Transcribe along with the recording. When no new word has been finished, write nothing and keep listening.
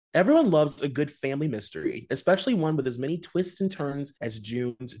Everyone loves a good family mystery, especially one with as many twists and turns as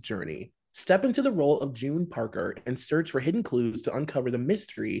June's Journey. Step into the role of June Parker and search for hidden clues to uncover the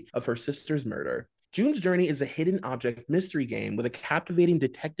mystery of her sister's murder. June's Journey is a hidden object mystery game with a captivating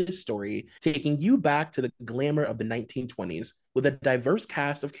detective story taking you back to the glamour of the 1920s with a diverse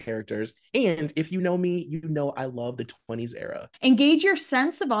cast of characters. And if you know me, you know I love the 20s era. Engage your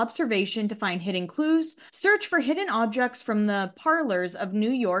sense of observation to find hidden clues, search for hidden objects from the parlors of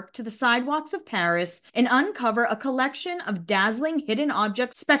New York to the sidewalks of Paris, and uncover a collection of dazzling hidden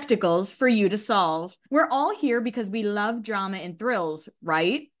object spectacles for you to solve. We're all here because we love drama and thrills,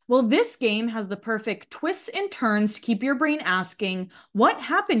 right? Well, this game has the perfect twists and turns to keep your brain asking, what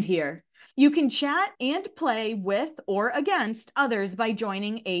happened here? You can chat and play with or against others by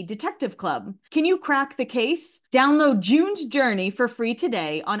joining a detective club. Can you crack the case? Download June's Journey for free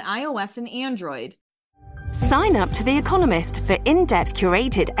today on iOS and Android. Sign up to The Economist for in-depth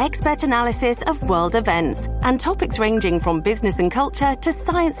curated expert analysis of world events and topics ranging from business and culture to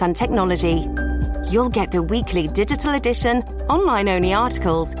science and technology. You'll get the weekly digital edition, online-only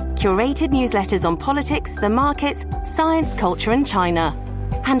articles, curated newsletters on politics, the markets, science, culture, and China,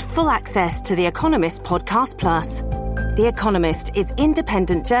 and full access to The Economist Podcast Plus. The Economist is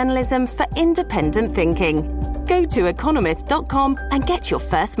independent journalism for independent thinking. Go to economist.com and get your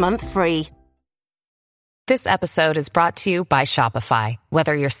first month free. This episode is brought to you by Shopify.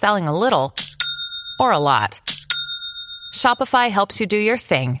 Whether you're selling a little or a lot, Shopify helps you do your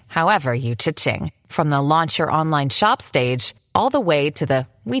thing, however you cha-ching. From the launch your online shop stage, all the way to the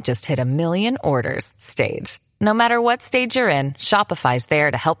we just hit 1 million orders stage. No matter what stage you're in, Shopify's there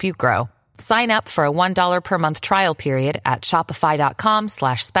to help you grow. Sign up for a $1 per month trial period at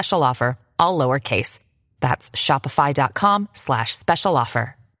shopify.com/special offer, all lowercase. That's shopify.com/special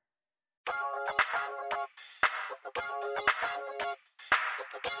offer.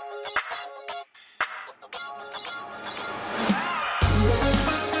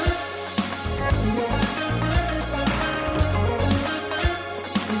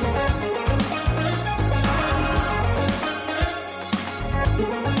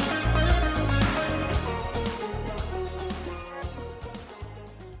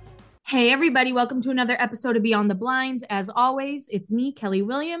 Hey, everybody. Welcome to another episode of Beyond the Blinds. As always, it's me, Kelly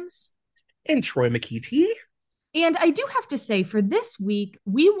Williams. And Troy McKeety. And I do have to say, for this week,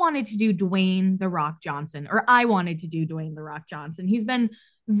 we wanted to do Dwayne The Rock Johnson, or I wanted to do Dwayne The Rock Johnson. He's been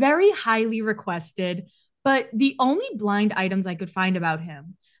very highly requested, but the only blind items I could find about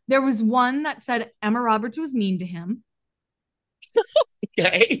him, there was one that said Emma Roberts was mean to him.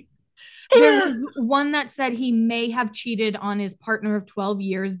 Okay. There was one that said he may have cheated on his partner of 12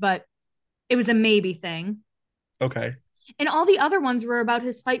 years, but it was a maybe thing. Okay. And all the other ones were about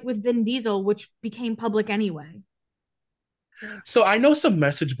his fight with Vin Diesel, which became public anyway. So I know some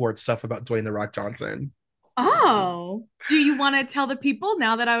message board stuff about Dwayne The Rock Johnson. Oh, do you want to tell the people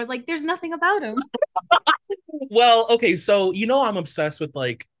now that I was like, there's nothing about him? Well, okay, so I'm obsessed with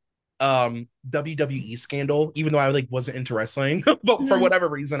like WWE scandal, even though I like wasn't into wrestling. But for whatever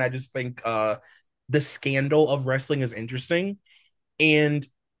reason, I just think the scandal of wrestling is interesting. And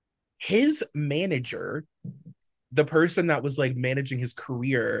his manager, the person that was like managing his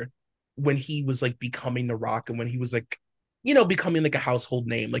career when he was like becoming The Rock and when he was like, becoming like a household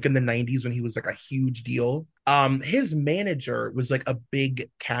name, like in the 90s when he was like a huge deal. His manager was like a big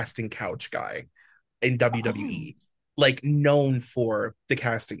casting couch guy in WWE, like known for the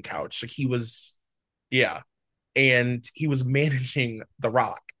casting couch. Like he was, yeah. And he was managing The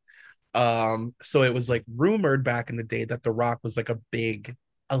Rock. So it was like rumored back in the day that The Rock was like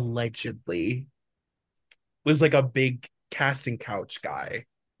allegedly was like a big casting couch guy.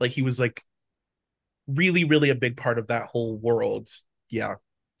 Like he was like really, really a big part of that whole world. Yeah.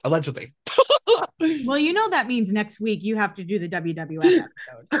 Allegedly. Well, that means next week you have to do the WWF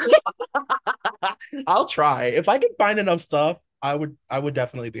episode. I'll try. If I can find enough stuff, I would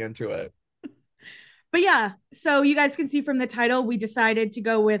definitely be into it. But yeah, so you guys can see from the title, we decided to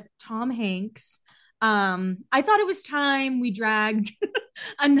go with Tom Hanks. I thought it was time we dragged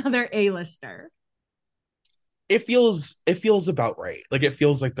another A-lister. It feels about right. Like it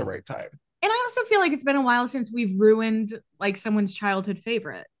feels like the right time. And I also feel like it's been a while since we've ruined like someone's childhood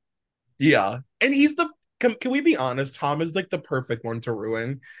favorite. Yeah. And can we be honest? Tom is like the perfect one to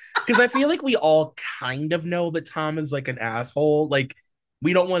ruin. Because I feel like we all kind of know that Tom is like an asshole. Like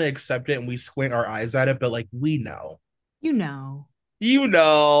we don't want to accept it and we squint our eyes at it, but like we know. You know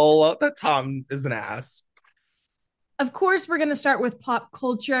That Tom is an ass. Of course, we're going to start with pop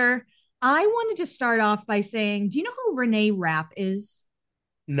culture. I wanted to start off by saying, do you know who Renee Rapp is?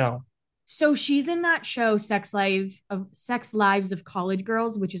 No. So she's in that show Sex Lives of College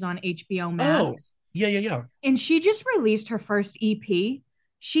Girls, which is on HBO Oh, Max. yeah, yeah, yeah. And she just released her first EP.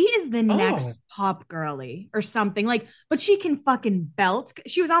 She is the Oh, next pop girly or something. Like, but she can fucking belt.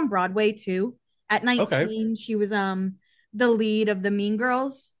 She was on Broadway too. At okay. 19, she was the lead of the Mean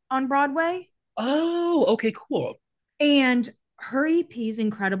Girls on Broadway. Oh, okay, cool. And her EP is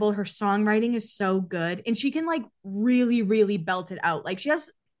incredible. Her songwriting is so good. And she can like really, really belt it out. Like she has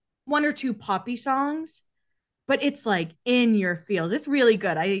one or two poppy songs, but it's like in your feels. It's really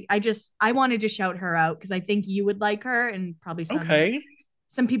good. I wanted to shout her out because I think you would like her and probably Okay.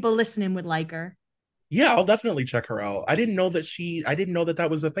 some people listening would like her. Yeah, I'll definitely check her out. I didn't know that that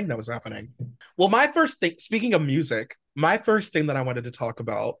was a thing that was happening. Well, my first thing, speaking of music, my first thing that I wanted to talk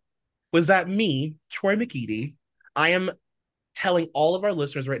about was that me, Troy McEady, I am telling all of our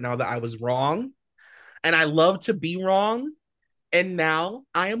listeners right now that I was wrong and I love to be wrong. And now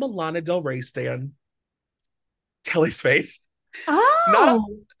I am a Lana Del Rey stan. Kelly's face. Not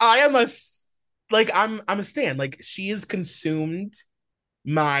Oh, I am a like I'm a stan. Like she has consumed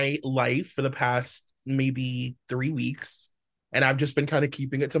my life for the past maybe 3 weeks, and I've just been kind of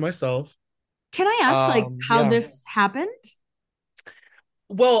keeping it to myself. can I ask like how Yeah. this happened?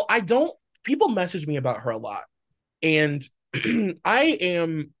 Well, I don't. People message me about her a lot, and I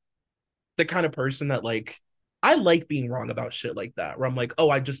am the kind of person that like I like being wrong about shit like that, where I'm like, oh,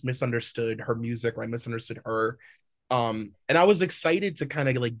 I just misunderstood her music, or I misunderstood her. And I was excited to kind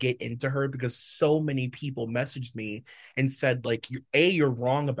of like get into her because so many people messaged me and said, like, you're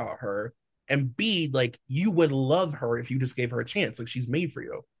wrong about her, and B, like, you would love her if you just gave her a chance. Like, she's made for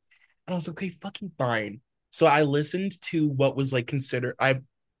you. And I was like, okay, fucking fine. So I listened to what was like considered, I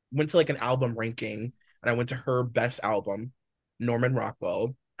went to like an album ranking and I went to her best album, Norman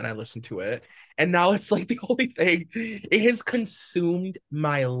Rockwell, and I listened to it. And now it's like the only thing, it has consumed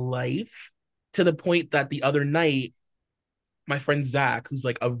my life to the point that the other night, my friend Zach, who's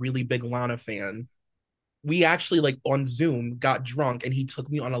like a really big Lana fan, we actually like on Zoom got drunk and he took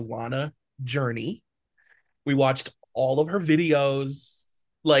me on a Lana journey. We watched all of her videos.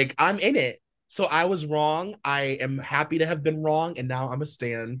 Like I'm in it. So I was wrong. I am happy to have been wrong, and now I'm a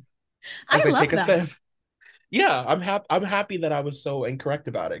stan I as I love take a that. sip. Yeah, I'm happy. I'm happy that I was so incorrect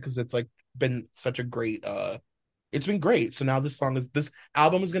about it because it's like been such a great. It's been great. So now this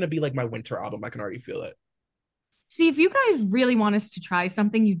album is gonna be like my winter album. I can already feel it. See, if you guys really want us to try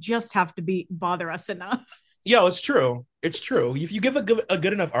something, you just have to be bother us enough. Yeah, it's true. It's true. If you give a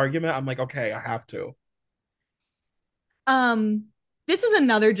good enough argument, I'm like, okay, I have to. Um, this is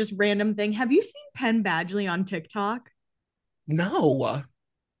another just random thing. Have you seen Penn Badgley on TikTok? No.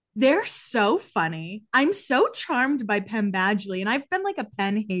 They're so funny. I'm so charmed by Penn Badgley, and I've been like a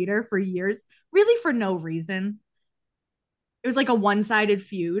Penn hater for years, really for no reason. It was like a one-sided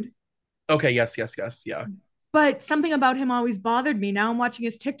feud. Okay, yes, yes, yes, yeah. But something about him always bothered me. Now I'm watching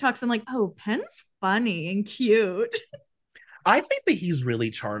his TikToks. I'm like, oh, Penn's funny and cute. I think that he's really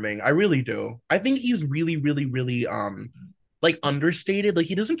charming. I really do. I think he's really, really, really like understated. Like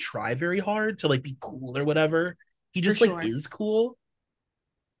he doesn't try very hard to like be cool or whatever. He For just like sure. is cool.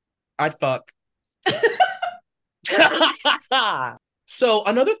 I'd fuck. So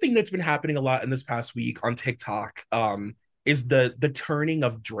another thing that's been happening a lot in this past week on TikTok is the turning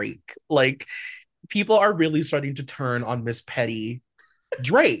of Drake. Like people are really starting to turn on Miss Petty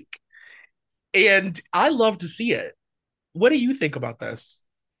Drake. And I love to see it. What do you think about this?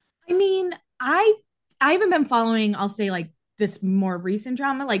 I mean, I haven't been following, I'll say like this more recent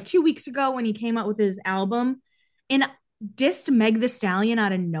drama. Like 2 weeks ago when he came out with his album and dissed Meg the Stallion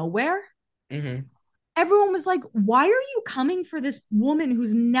out of nowhere. Hmm. Everyone was like, why are you coming for this woman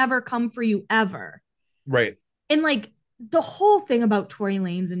who's never come for you ever? Right. And like the whole thing about Tory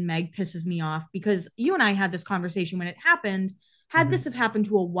Lanez and Meg pisses me off because you and I had this conversation when it happened. Had Hmm. this have happened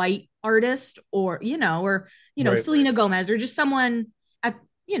to a white artist or Right. Selena Gomez or just someone at,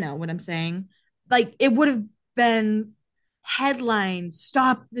 what I'm saying? Like it would have been headlines,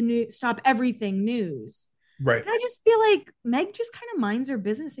 stop everything news. Right. And I just feel like Meg just kind of minds her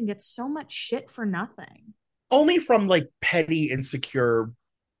business and gets so much shit for nothing. Only from like petty, insecure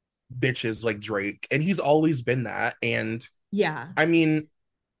bitches like Drake. And he's always been that. And Yeah. I mean,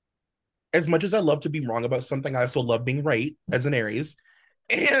 as much as I love to be wrong about something, I also love being right as an Aries.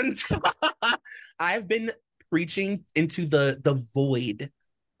 And I've been preaching into the void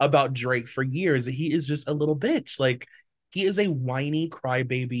about Drake for years. He is just a little bitch. Like he is a whiny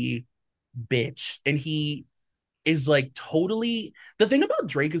crybaby bitch. And he is like totally the thing about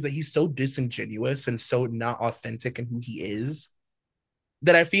Drake is that he's so disingenuous and so not authentic in who he is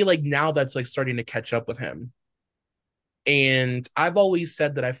that I feel like now that's like starting to catch up with him. And I've always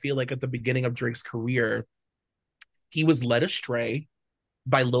said that I feel like at the beginning of Drake's career, he was led astray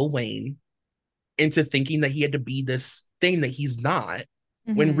by Lil Wayne into thinking that he had to be this thing that he's not,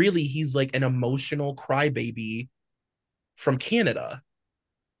 when really he's like an emotional crybaby from Canada.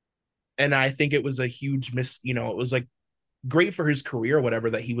 And I think it was a huge it was like great for his career or whatever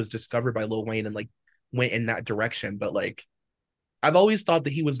that he was discovered by Lil Wayne and like went in that direction. But like I've always thought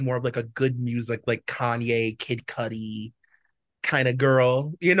that he was more of like a good music, like Kanye, Kid Cudi kind of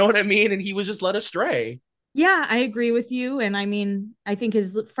girl. You know what I mean? And he was just led astray. Yeah, I agree with you. And I mean, I think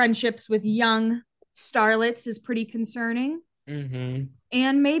his friendships with young starlets is pretty concerning. Mm-hmm.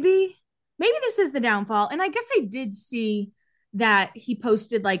 And maybe this is the downfall. And I guess I did see that he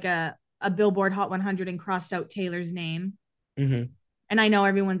posted like a Billboard Hot 100 and crossed out Taylor's name. Mm-hmm. And I know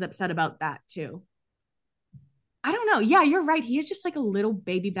everyone's upset about that too. I don't know. Yeah, you're right. He is just like a little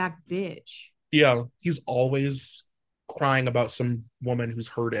baby back bitch. Yeah, he's always crying about some woman who's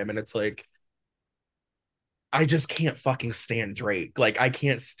hurt him. And it's like, I just can't fucking stand Drake. Like, I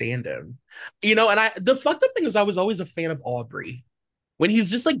can't stand him. And the fucked up thing is I was always a fan of Aubrey. When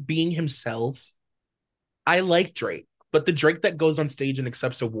he's just like being himself, I like Drake. But the Drake that goes on stage and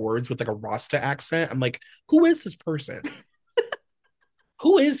accepts awards with like a Rasta accent, I'm like, who is this person?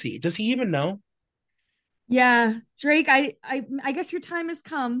 Who is he? Does he even know? Yeah, Drake, I guess your time has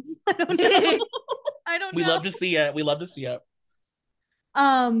come. I don't know. I don't know. We love to see it. We love to see it.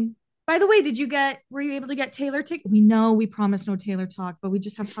 By the way, were you able to get Taylor ticket? We know we promised no Taylor talk, but we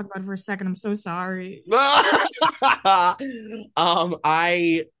just have to talk about it for a second. I'm so sorry.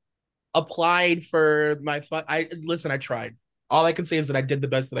 I applied for I tried. All I can say is that I did the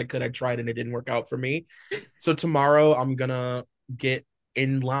best that I could. I tried and it didn't work out for me. So tomorrow I'm gonna get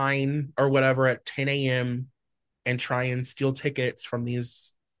in line or whatever at 10 a.m. and try and steal tickets from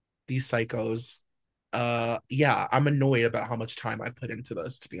these psychos. Yeah, I'm annoyed about how much time I put into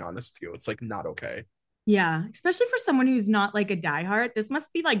this, to be honest with you. It's like not okay. Yeah, especially for someone who's not like a diehard. This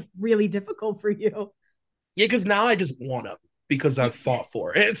must be like really difficult for you. Yeah, because now I just want them because I've fought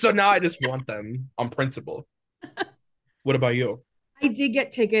for it. So now I just want them on principle. What about you? I did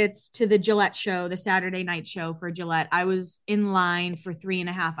get tickets to the Gillette show, the Saturday night show for Gillette. I was in line for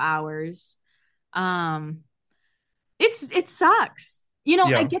 3.5 hours. It sucks. Yeah.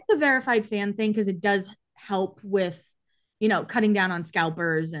 I get the verified fan thing because it does help with, cutting down on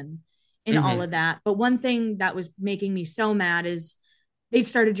scalpers and all of that. But one thing that was making me so mad is they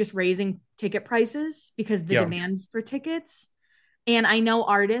started just raising ticket prices because the demands for tickets. And I know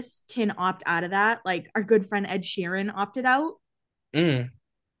artists can opt out of that. Like our good friend Ed Sheeran opted out.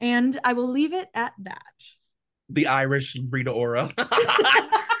 And I will leave it at that. The Irish Rita Ora.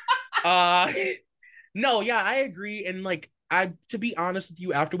 No, yeah, I agree. And like, to be honest with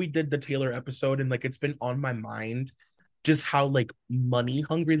you, after we did the Taylor episode and like, it's been on my mind just how like money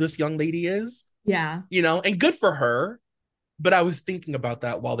hungry this young lady is. Yeah. And good for her. But I was thinking about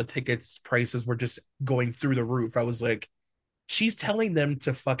that while the tickets prices were just going through the roof. I was like, she's telling them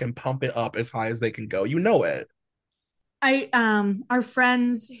to fucking pump it up as high as they can go. You know it. Our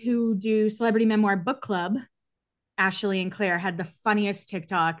friends who do Celebrity Memoir Book Club, Ashley and Claire, had the funniest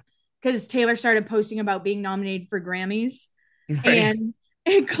TikTok because Taylor started posting about being nominated for Grammys. Right.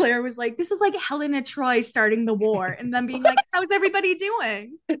 And Claire was like, this is like Helena Troy starting the war and then being like, how's everybody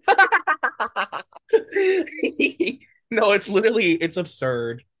doing? No, it's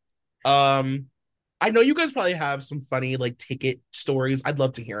absurd. I know you guys probably have some funny like ticket stories. I'd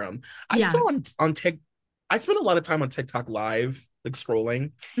love to hear them. I saw on TikTok, I spent a lot of time on TikTok live, like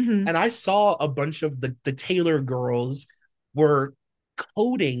scrolling, and I saw a bunch of the Taylor girls were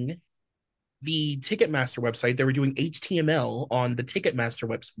coding the Ticketmaster website. They were doing HTML on the Ticketmaster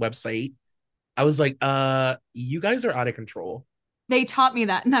website. I was like, you guys are out of control. They taught me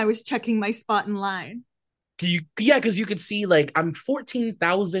that, and I was checking my spot in line. Because you could see like I'm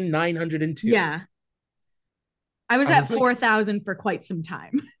 14,902. Yeah. I was at 4,000 for quite some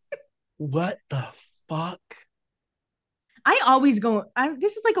time. What the fuck? I always go,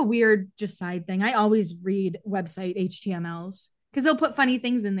 this is like a weird just side thing. I always read website HTMLs because they'll put funny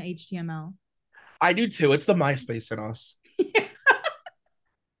things in the HTML. I do too. It's the MySpace in us. Yeah.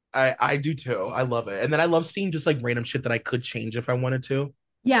 I do too. I love it. And then I love seeing just like random shit that I could change if I wanted to.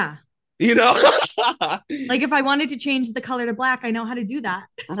 Yeah. Like if I wanted to change the color to black, I know how to do that.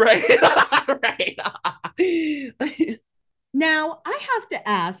 Right. Right. Now, I have to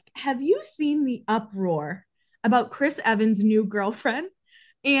ask, have you seen the uproar about Chris Evans' new girlfriend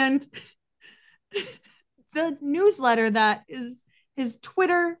and the newsletter that is his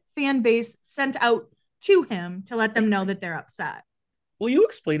Twitter fan base sent out to him to let them know that they're upset? Will you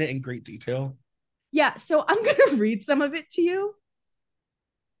explain it in great detail? Yeah, so I'm going to read some of it to you.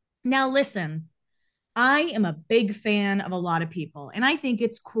 Now, listen, I am a big fan of a lot of people, and I think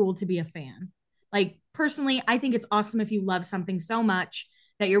it's cool to be a fan. Like, personally, I think it's awesome if you love something so much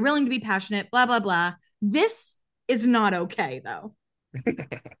that you're willing to be passionate, blah, blah, blah. This is not okay, though.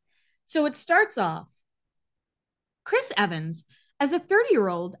 So it starts off Chris Evans, as a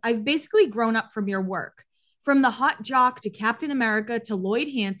 30-year-old, I've basically grown up from your work. From the hot jock to Captain America to Lloyd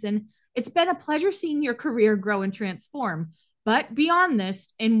Hansen, it's been a pleasure seeing your career grow and transform. But beyond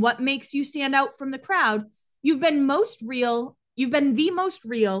this, and what makes you stand out from the crowd, you've been the most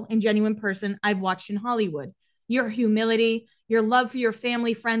real and genuine person I've watched in Hollywood. Your humility, your love for your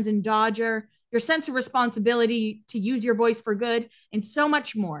family, friends, and Dodger, your sense of responsibility to use your voice for good, and so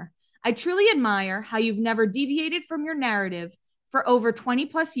much more. I truly admire how you've never deviated from your narrative for over 20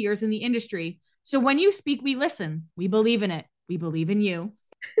 plus years in the industry. So when you speak, we listen. We believe in it. We believe in you.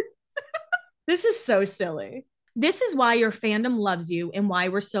 This is so silly. This is why your fandom loves you and why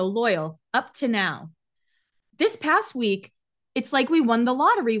we're so loyal up to now. This past week, it's like we won the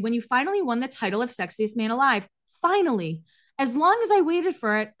lottery when you finally won the title of Sexiest Man Alive. Finally. As long as I waited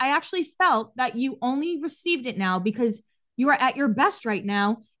for it, I actually felt that you only received it now because you are at your best right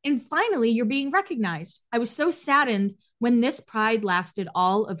now. And finally, you're being recognized. I was so saddened when this pride lasted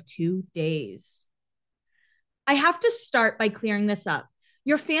all of 2 days. I have to start by clearing this up.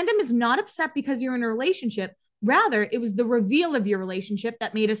 Your fandom is not upset because you're in a relationship. Rather, it was the reveal of your relationship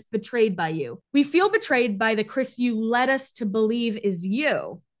that made us betrayed by you. We feel betrayed by the Chris you led us to believe is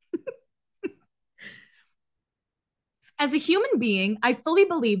you. As a human being, I fully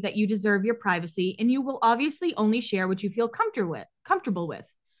believe that you deserve your privacy and you will obviously only share what you feel comfortable with.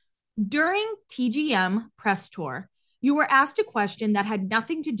 During TGM press tour, you were asked a question that had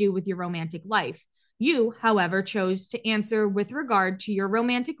nothing to do with your romantic life. You, however, chose to answer with regard to your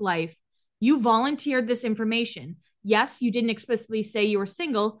romantic life. You volunteered this information. Yes, you didn't explicitly say you were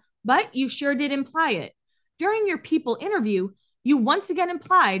single, but you sure did imply it. During your People interview, you once again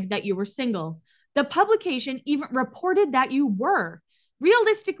implied that you were single. The publication even reported that you were.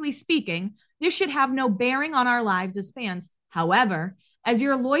 Realistically speaking, this should have no bearing on our lives as fans. However, as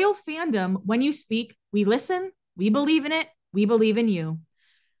your loyal fandom, when you speak, we listen, we believe in it, we believe in you.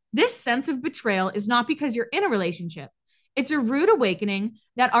 This sense of betrayal is not because you're in a relationship. It's a rude awakening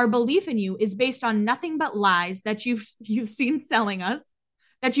that our belief in you is based on nothing but lies that you've seen selling us,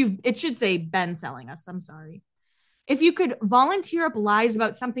 it should say been selling us. I'm sorry. If you could volunteer up lies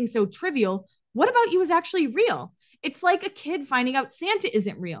about something so trivial, what about you is actually real? It's like a kid finding out Santa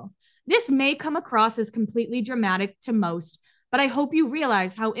isn't real. This may come across as completely dramatic to most, but I hope you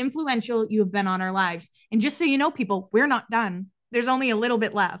realize how influential you have been on our lives. And just so you know, people, we're not done. There's only a little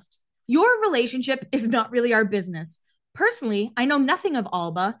bit left. Your relationship is not really our business. Personally, I know nothing of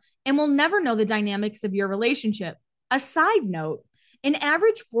Alba and will never know the dynamics of your relationship. A side note, an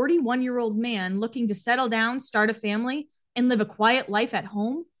average 41-year-old man looking to settle down, start a family, and live a quiet life at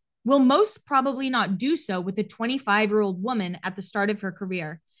home will most probably not do so with a 25-year-old woman at the start of her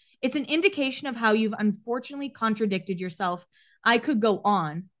career. It's an indication of how you've unfortunately contradicted yourself. I could go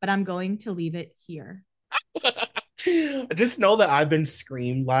on, but I'm going to leave it here. Just know that I've been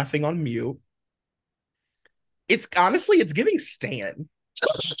scream laughing on mute. It's honestly, it's giving Stan.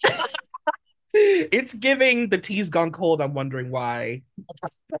 It's giving the tea's gone cold. I'm wondering why.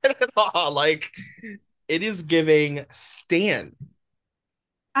 Like, it is giving Stan.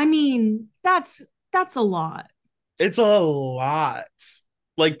 I mean, that's a lot. It's a lot.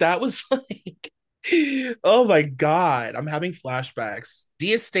 Like, that was like, oh my God, I'm having flashbacks.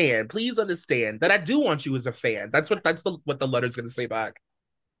 Dear Stan, please understand that I do want you as a fan. That's what the letter's gonna say back.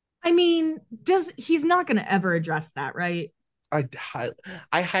 I mean, he's not gonna ever address that, right?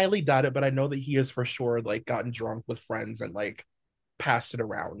 I highly doubt it, but I know that he has for sure like gotten drunk with friends and like passed it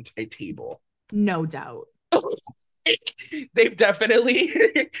around a table. No doubt. They've definitely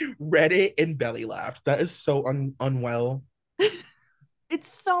read it and belly laughed. That is so unwell. It's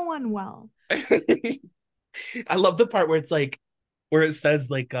so unwell. I love the part where it's like, where it says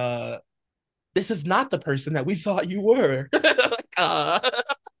like, this is not the person that we thought you were.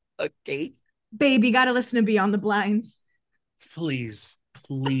 Okay. Baby, gotta listen to Beyond the Blinds. Please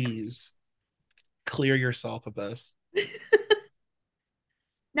clear yourself of this.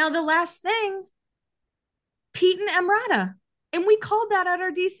 Now, the last thing, Pete and Emrata. And we called that at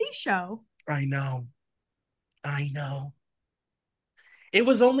our DC show. I know. It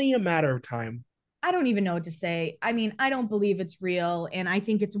was only a matter of time. I don't even know what to say. I mean, I don't believe it's real. And I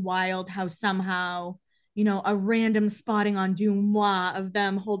think it's wild how somehow, a random spotting on Dumois of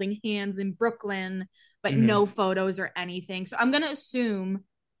them holding hands in Brooklyn, but no photos or anything. So I'm going to assume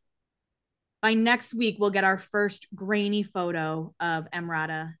By next week, we'll get our first grainy photo of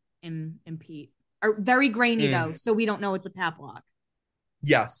Emrata and Pete. Or very grainy though, so we don't know it's a pap walk.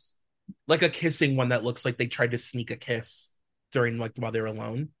 Yes. Like a kissing one that looks like they tried to sneak a kiss during like while they're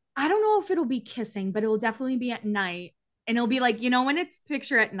alone. I don't know if it'll be kissing, but it'll definitely be at night. And it'll be like, you know, when it's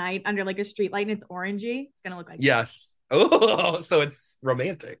picture at night under like a street light and it's orangey, it's gonna look like yes. Oh, so it's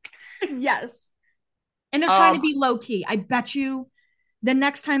romantic. Yes. And they're trying to be low key. I bet you the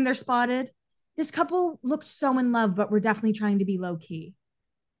next time they're spotted, this couple looked so in love, but we're definitely trying to be low key.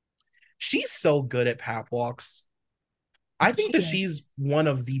 She's so good at pap walks. I think that she's one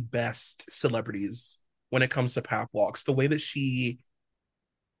of the best celebrities when it comes to pap walks. The way that she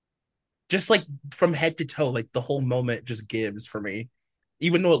just like from head to toe, like the whole moment just gives for me.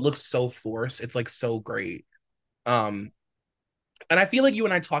 Even though it looks so forced, it's like so great. And I feel like you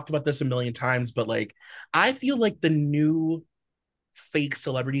and I talked about this a million times, but like I feel like the new fake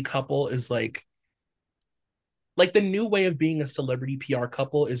celebrity couple is like the new way of being a celebrity PR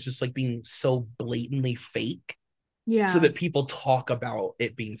couple is just like being so blatantly fake. Yeah. So that people talk about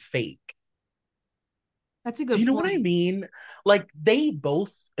it being fake. That's a good point. Do you know what I mean? Like they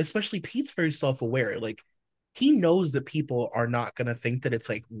both, especially Pete's very self-aware. Like he knows that people are not going to think that it's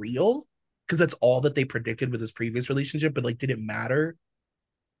like real because that's all that they predicted with his previous relationship, but like did it matter?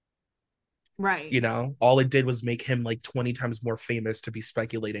 Right. You know, all it did was make him like 20 times more famous to be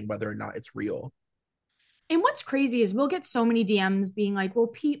speculating whether or not it's real. And what's crazy is we'll get so many DMs being like, well,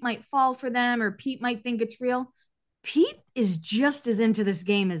 Pete might fall for them or Pete might think it's real. Pete is just as into this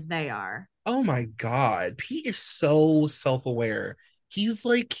game as they are. Oh my God. Pete is so self-aware. He's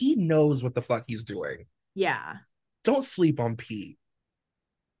like, he knows what the fuck he's doing. Yeah. Don't sleep on Pete.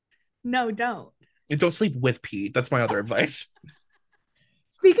 No, don't. And don't sleep with Pete. That's my other advice.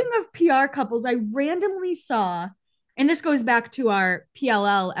 Speaking of PR couples, I randomly saw, and this goes back to our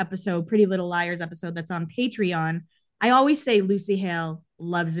PLL episode, Pretty Little Liars episode that's on Patreon. I always say Lucy Hale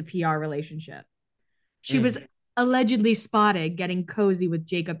loves a PR relationship. She was allegedly spotted getting cozy with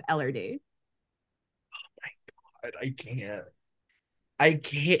Jacob Elordi. Oh my God, I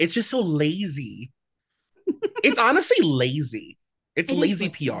can't. It's just so lazy. It's honestly lazy. It's lazy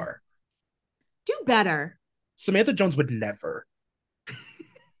PR. Do better. Samantha Jones would never.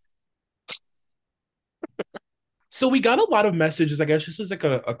 So we got a lot of messages. I guess this is like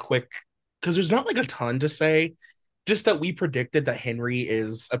a quick, because there's not like a ton to say. Just that we predicted that Henry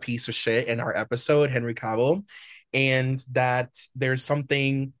is a piece of shit in our episode, Henry Cavill, and that there's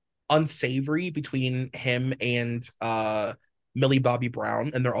something unsavory between him and Millie Bobby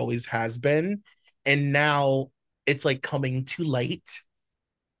Brown, and there always has been. And now it's like coming too late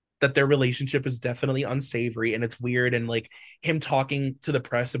that their relationship is definitely unsavory and it's weird. And like him talking to the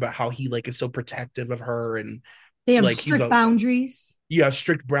press about how he like is so protective of her and they have like strict boundaries. Yeah,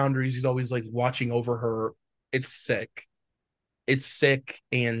 strict boundaries. He's always like watching over her. It's sick. It's sick.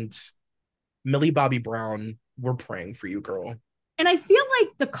 And Millie Bobby Brown, we're praying for you, girl. And I feel like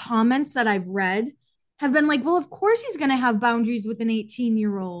the comments that I've read have been like, well, of course he's going to have boundaries with an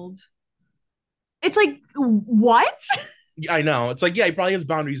 18-year-old. It's like, what? I know. It's like, yeah, he probably has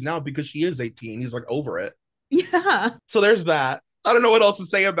boundaries now because she is 18. He's like over it. Yeah. So there's that. I don't know what else to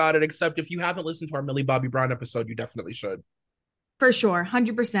say about it, except if you haven't listened to our Millie Bobby Brown episode, you definitely should. For sure.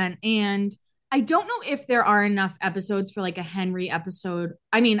 100%. And I don't know if there are enough episodes for like a Henry episode.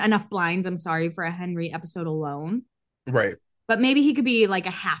 I mean, enough blinds, I'm sorry, for a Henry episode alone. Right. But maybe he could be like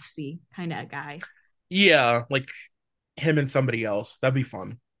a half-C kind of guy. Yeah, like him and somebody else. That'd be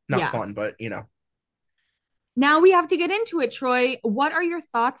fun. Not fun, but you know. Now we have to get into it, Troy. What are your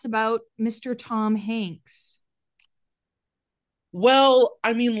thoughts about Mr. Tom Hanks? Well,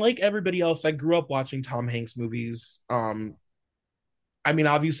 I mean, like everybody else, I grew up watching Tom Hanks movies. I mean,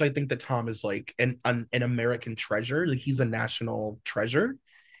 obviously, I think that Tom is like an American treasure. Like he's a national treasure,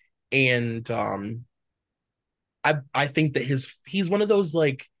 and I think that he's one of those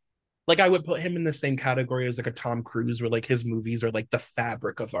like I would put him in the same category as like a Tom Cruise, where like his movies are like the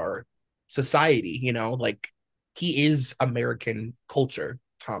fabric of our society. You know, like he is American culture,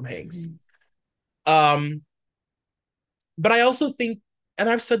 Tom Hanks. But I also think, and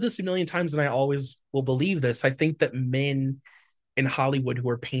I've said this a million times, and I always will believe this. I think that men in Hollywood who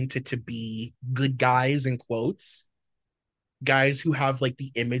are painted to be good guys, in quotes, guys who have like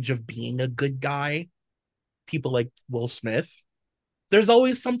the image of being a good guy, people like Will Smith, there's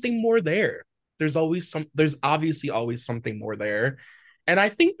always something more there. There's obviously always something more there. And I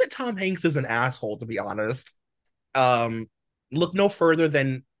think that Tom Hanks is an asshole, to be honest. Look no further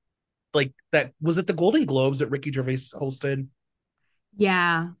than like that. Was it the Golden Globes that Ricky Gervais hosted?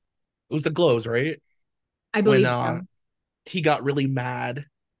 Yeah. It was the Globes, right? I believe so. He got really mad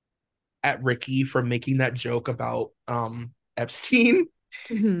at Ricky for making that joke about Epstein.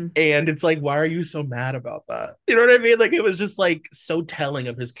 Mm-hmm. And it's like, why are you so mad about that? You know what I mean? Like, it was just like so telling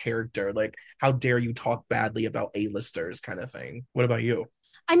of his character. Like, how dare you talk badly about A-listers kind of thing. What about you?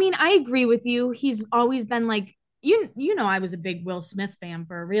 I mean, I agree with you. He's always been like, you know, I was a big Will Smith fan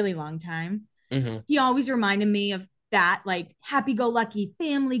for a really long time. Mm-hmm. He always reminded me of that, like, happy-go-lucky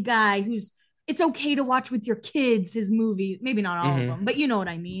family guy who's, it's okay to watch with your kids, his movie. Maybe not all of them, but you know what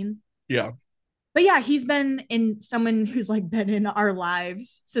I mean? Yeah. But yeah, he's been in someone who's like been in our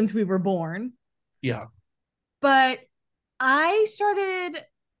lives since we were born. Yeah. But I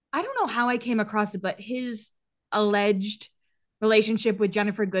don't know how I came across it, but his alleged relationship with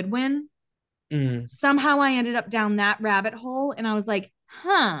Jennifer Goodwin, somehow I ended up down that rabbit hole. And I was like,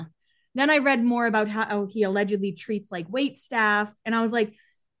 huh. Then I read more about how he allegedly treats like wait staff. And I was like,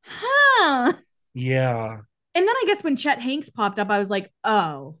 huh. Yeah. And then I guess when Chet Hanks popped up, I was like,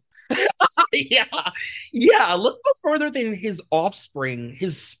 oh. Yeah. Yeah. Look no further than his offspring,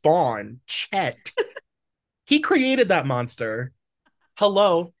 his spawn, Chet. He created that monster.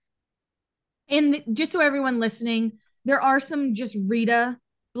 Hello. And just so everyone listening, there are some just Rita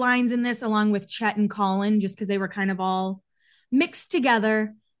blinds in this, along with Chet and Colin, just because they were kind of all mixed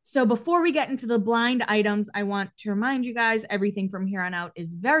together. So before we get into the blind items, I want to remind you guys everything from here on out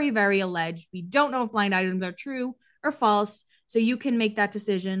is very, very alleged. We don't know if blind items are true or false, so you can make that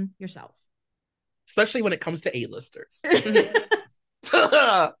decision yourself. Especially when it comes to A-listers.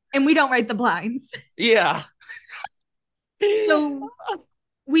 And we don't write the blinds. Yeah. So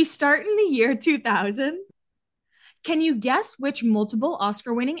we start in the year 2000. Can you guess which multiple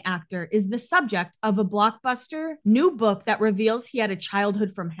Oscar-winning actor is the subject of a blockbuster new book that reveals he had a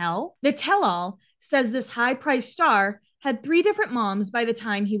childhood from hell? The tell-all says this high-priced star had 3 different moms by the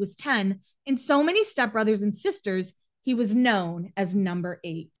time he was 10, and so many stepbrothers and sisters, he was known as number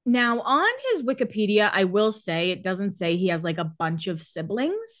 8. Now, on his Wikipedia, I will say it doesn't say he has like a bunch of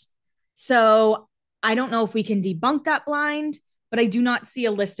siblings. So I don't know if we can debunk that blind, but I do not see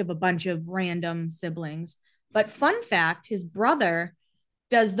a list of a bunch of random siblings. But fun fact, his brother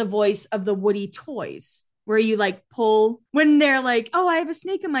does the voice of the Woody toys, where you like pull when they're like, oh, I have a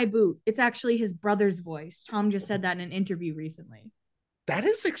snake in my boot. It's actually his brother's voice. Tom just said that in an interview recently. That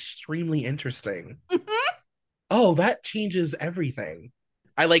is extremely interesting. Oh, that changes everything.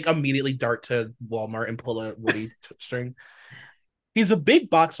 I like immediately dart to Walmart and pull a Woody string. He's a big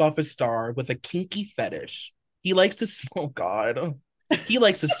box office star with a kinky fetish. He likes to smell, God. He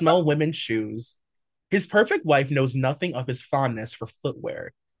likes to smell women's shoes. His perfect wife knows nothing of his fondness for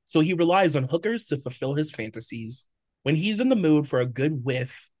footwear, so he relies on hookers to fulfill his fantasies. When he's in the mood for a good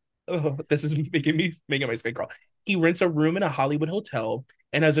whiff, oh, this is making my skin crawl. He rents a room in a Hollywood hotel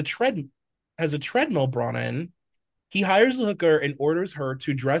and has a treadmill brought in. He hires a hooker and orders her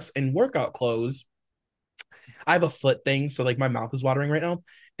to dress in workout clothes. I have a foot thing, so like my mouth is watering right now.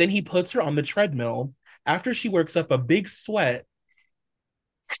 Then he puts her on the treadmill. After she works up a big sweat,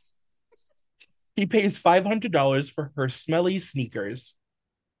 he pays $500 for her smelly sneakers.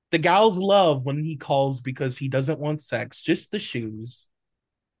 The gals love when he calls because he doesn't want sex, just the shoes.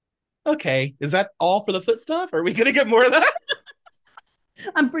 Okay, is that all for the foot stuff? Are we gonna get more of that?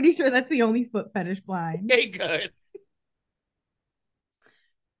 I'm pretty sure that's the only foot fetish blind. Okay, good.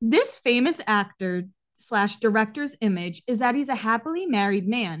 This famous actor / director's image is that he's a happily married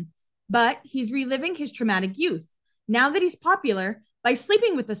man, but he's reliving his traumatic youth now that he's popular by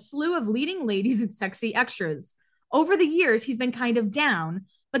sleeping with a slew of leading ladies and sexy extras. Over the years, he's been kind of down,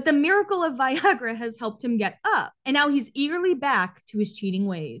 but the miracle of Viagra has helped him get up, and now he's eagerly back to his cheating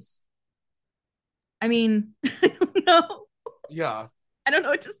ways. I mean, I don't know. Yeah. I don't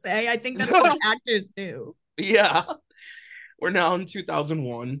know what to say. I think that's what actors do. Yeah. We're now in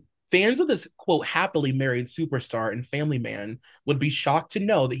 2001. Fans of this, quote, happily married superstar and family man would be shocked to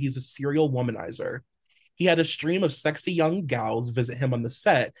know that he's a serial womanizer. He had a stream of sexy young gals visit him on the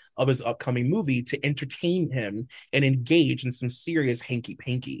set of his upcoming movie to entertain him and engage in some serious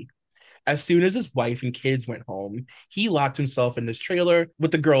hanky-panky. As soon as his wife and kids went home, he locked himself in his trailer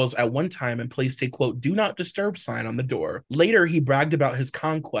with the girls at one time and placed a, quote, do not disturb sign on the door. Later, he bragged about his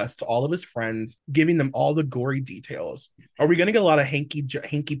conquest to all of his friends, giving them all the gory details. Are we going to get a lot of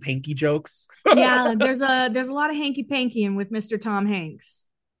hanky-panky jokes? Yeah, there's a lot of hanky-pankying with Mr. Tom Hanks.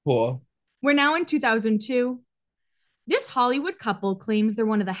 Cool. We're now in 2002. This Hollywood couple claims they're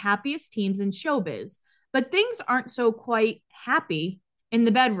one of the happiest teams in showbiz, but things aren't so quite happy in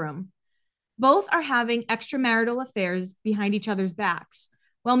the bedroom. Both are having extramarital affairs behind each other's backs.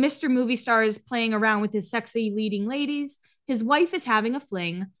 While Mr. Movie Star is playing around with his sexy leading ladies, his wife is having a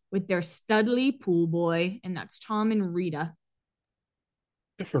fling with their studly pool boy, and that's Tom and Rita.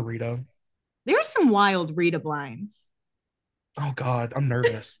 Good for Rita. There's some wild Rita blinds. Oh God, I'm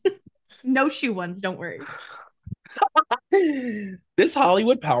nervous. No shoe ones, don't worry. This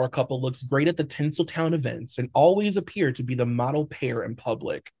Hollywood power couple looks great at the Tinseltown events and always appear to be the model pair in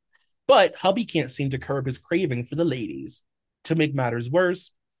public. But hubby can't seem to curb his craving for the ladies. To make matters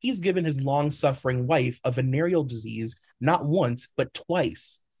worse, he's given his long-suffering wife a venereal disease not once, but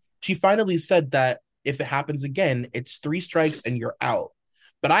twice. She finally said that if it happens again, it's 3 strikes and you're out.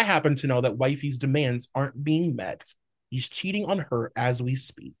 But I happen to know that wifey's demands aren't being met. He's cheating on her as we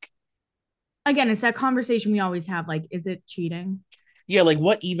speak. Again, it's that conversation we always have, like, is it cheating? Yeah, like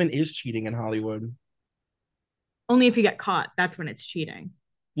what even is cheating in Hollywood? Only if you get caught, that's when it's cheating.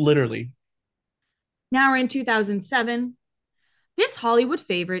 Literally. Now we're in 2007. This Hollywood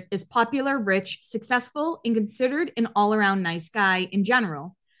favorite is popular, rich, successful, and considered an all-around nice guy in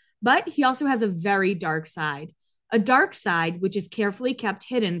general. But he also has a very dark side. A dark side which is carefully kept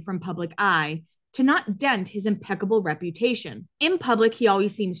hidden from public eye to not dent his impeccable reputation. In public, he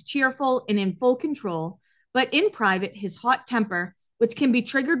always seems cheerful and in full control, but in private, his hot temper, which can be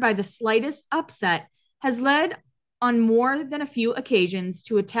triggered by the slightest upset, has led on more than a few occasions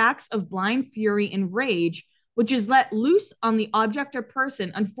to attacks of blind fury and rage, which is let loose on the object or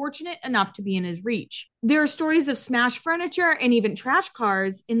person unfortunate enough to be in his reach. There are stories of smashed furniture and even trash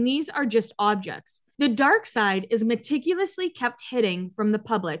cars, and these are just objects. The dark side is meticulously kept hidden from the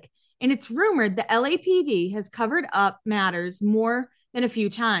public, and it's rumored the LAPD has covered up matters more than a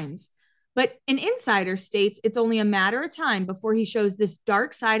few times. But an insider states it's only a matter of time before he shows this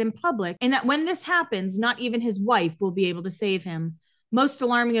dark side in public, and that when this happens, not even his wife will be able to save him. Most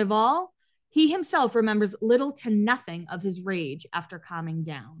alarming of all, he himself remembers little to nothing of his rage after calming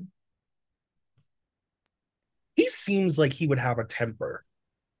down. He seems like he would have a temper.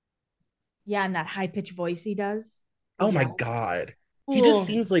 Yeah, and that high-pitched voice he does. Oh my God. He just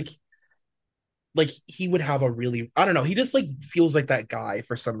seems like he would have a really, I don't know, he just like feels like that guy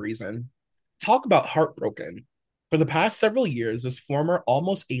for some reason. Talk about heartbroken. For the past several years, this former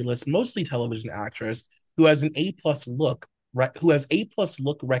almost A-list, mostly television actress who has an A-plus look, who has A-plus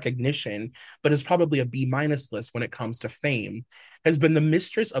look recognition, but is probably a B-minus list when it comes to fame, has been the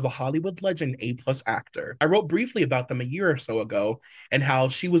mistress of a Hollywood legend A-plus actor. I wrote briefly about them a year or so ago and how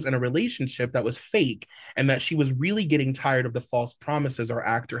she was in a relationship that was fake and that she was really getting tired of the false promises our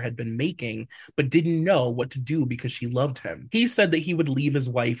actor had been making, but didn't know what to do because she loved him. He said that he would leave his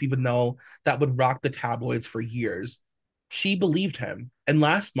wife, even though that would rock the tabloids for years. She believed him, and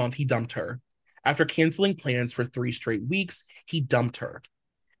last month he dumped her. After canceling plans for 3 straight weeks, he dumped her.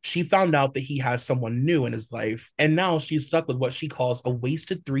 She found out that he has someone new in his life, and now she's stuck with what she calls a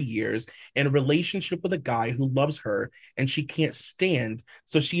wasted 3 years in a relationship with a guy who loves her and she can't stand,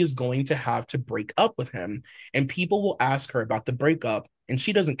 so she is going to have to break up with him. And people will ask her about the breakup, and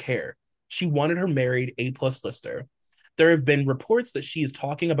she doesn't care. She wanted her married A-plus lister. There have been reports that she is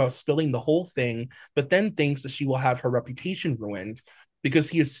talking about spilling the whole thing, but then thinks that she will have her reputation ruined because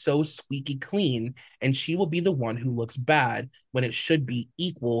he is so squeaky clean, and she will be the one who looks bad when it should be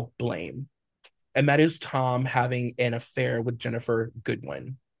equal blame. And that is Tom having an affair with Jennifer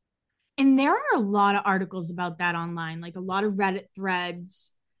Goodwin. And there are a lot of articles about that online, like a lot of Reddit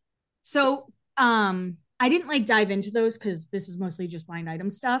threads. So I didn't like dive into those because this is mostly just blind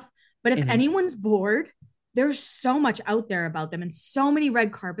item stuff. But if anyone's bored, there's so much out there about them and so many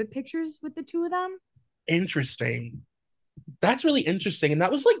red carpet pictures with the two of them. Interesting. That's really interesting. And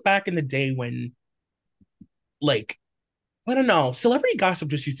that was like back in the day when, like, I don't know, celebrity gossip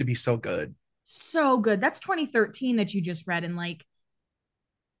just used to be so good. So good. That's 2013 that you just read. And like,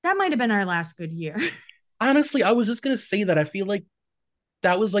 that might have been our last good year. Honestly, I was just going to say that I feel like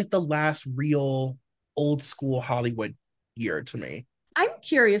that was like the last real old school Hollywood year to me. I'm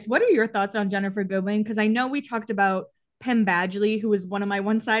curious, what are your thoughts on Jennifer Goodwin? Because I know we talked about Penn Badgley, who is one of my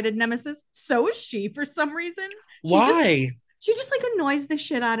one-sided nemesis. So is she for some reason. Why? She just like annoys the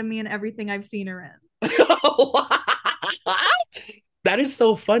shit out of me in everything I've seen her in. That is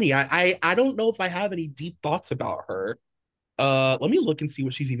so funny. I don't know if I have any deep thoughts about her. Let me look and see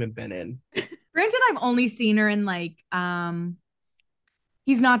what she's even been in. Granted, I've only seen her in like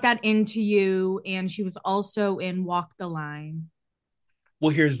He's Not That Into You, and she was also in Walk the Line.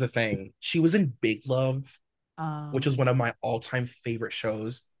 Well, here's the thing. She was in Big Love, which is one of my all-time favorite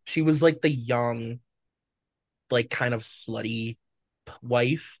shows. She was like the young, like kind of slutty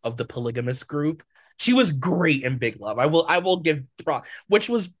wife of the polygamous group. She was great in Big Love. I will give which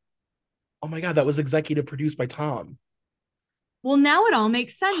was, oh my God, that was executive produced by Tom. Well, now it all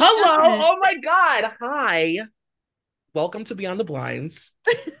makes sense. Hello. Oh my God. Hi. Welcome to Beyond the Blinds.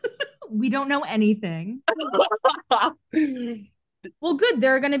 We don't know anything. Well, good.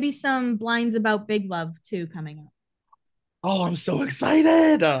 There are going to be some blinds about Big Love too coming up. Oh, I'm so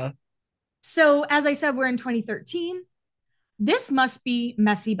excited. So, as I said, we're in 2013. This must be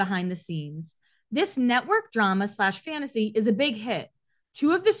messy behind the scenes. This network drama slash fantasy is a big hit.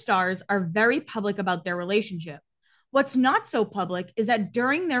 Two of the stars are very public about their relationship. What's not so public is that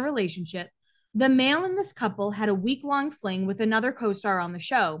during their relationship, the male in this couple had a week-long fling with another co-star on the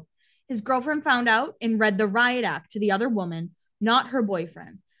show. His girlfriend found out and read the riot act to the other woman, not her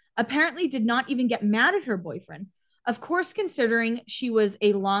boyfriend. Apparently did not even get mad at her boyfriend. Of course, considering she was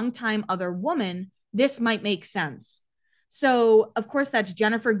a longtime other woman, this might make sense. So, of course, that's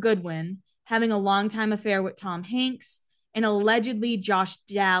Jennifer Goodwin having a longtime affair with Tom Hanks, and allegedly Josh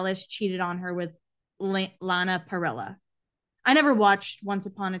Dallas cheated on her with Lana Parrilla. I never watched Once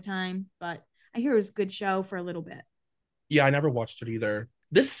Upon a Time, but I hear it was a good show for a little bit. Yeah, I never watched it either.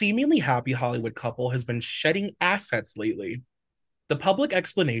 This seemingly happy Hollywood couple has been shedding assets lately. The public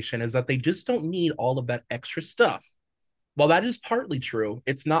explanation is that they just don't need all of that extra stuff. While that is partly true,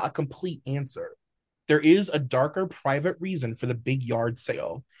 it's not a complete answer. There is a darker private reason for the big yard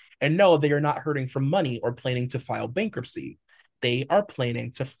sale. And no, they are not hurting for money or planning to file bankruptcy. They are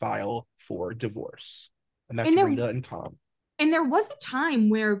planning to file for divorce. And that's Rita and Tom. And there was a time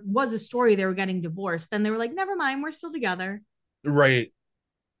where it was a story they were getting divorced. Then they were like, never mind, we're still together. Right.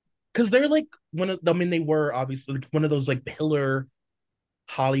 Because they're like they were obviously one of those like pillar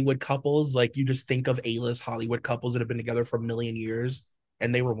Hollywood couples. Like you just think of A-list Hollywood couples that have been together for a million years.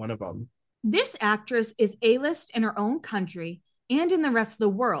 And they were one of them. This actress is A-list in her own country and in the rest of the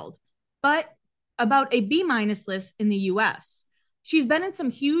world, but about a B- list in the US. She's been in some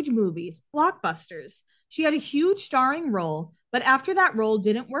huge movies, blockbusters. She had a huge starring role, but after that role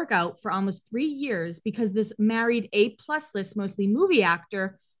didn't work out for almost 3 years because this married A+ list, mostly movie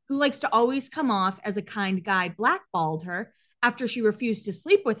actor who likes to always come off as a kind guy blackballed her after she refused to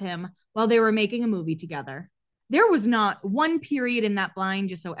sleep with him while they were making a movie together. There was not one period in that blind,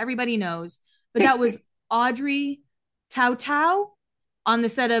 just so everybody knows, but that was Audrey Tautou on the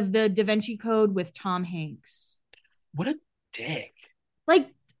set of the Da Vinci Code with Tom Hanks. What a dick. Like,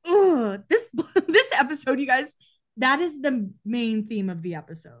 this episode, you guys, that is the main theme of the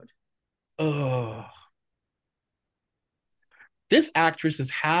episode. This actress is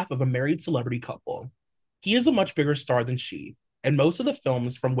half of a married celebrity couple. He is a much bigger star than she, and most of the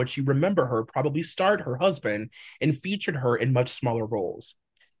films from which you remember her probably starred her husband and featured her in much smaller roles.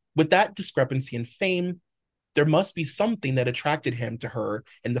 With that discrepancy in fame, there must be something that attracted him to her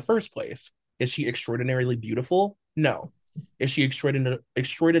in the first place. Is she extraordinarily beautiful? No. Is she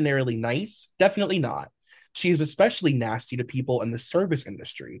extraordinarily nice? Definitely not. She is especially nasty to people in the service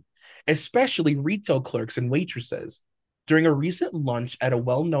industry, especially retail clerks and waitresses. During a recent lunch at a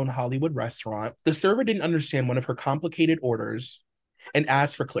well-known Hollywood restaurant, the server didn't understand one of her complicated orders and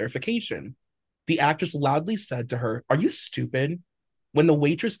asked for clarification. The actress loudly said to her, "Are you stupid?" When the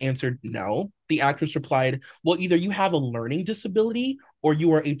waitress answered no, the actress replied, "Well, either you have a learning disability or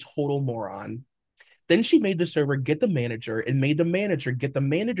you are a total moron." Then she made the server get the manager and made the manager get the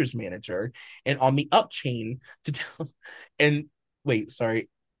manager's manager, and on the up chain to tell and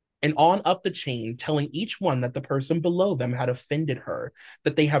on up the chain, telling each one that the person below them had offended her,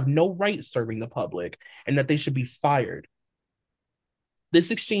 that they have no right serving the public, and that they should be fired.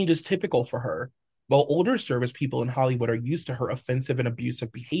 This exchange is typical for her. While older service people in Hollywood are used to her offensive and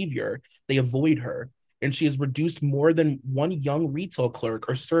abusive behavior, they avoid her, and she has reduced more than one young retail clerk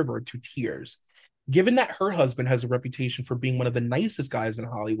or server to tears. Given that her husband has a reputation for being one of the nicest guys in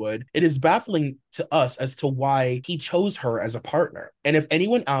Hollywood, it is baffling to us as to why he chose her as a partner. And if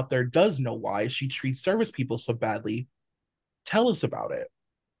anyone out there does know why she treats service people so badly, tell us about it.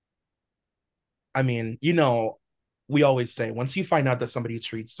 I mean, we always say once you find out that somebody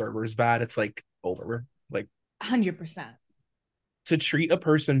treats servers bad, it's like over. Like 100%. To treat a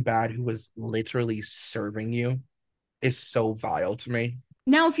person bad who was literally serving you is so vile to me.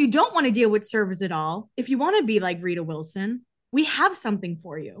 Now, if you don't want to deal with servers at all, if you want to be like Rita Wilson, we have something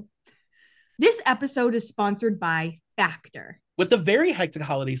for you. This episode is sponsored by Factor. With the very hectic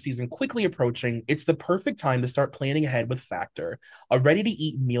holiday season quickly approaching, it's the perfect time to start planning ahead with Factor, a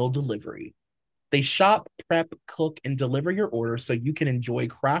ready-to-eat meal delivery. They shop, prep, cook, and deliver your order so you can enjoy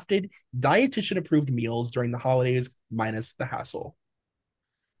crafted, dietitian-approved meals during the holidays minus the hassle.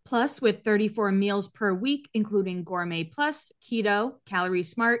 Plus, with 34 meals per week, including Gourmet Plus, Keto, Calorie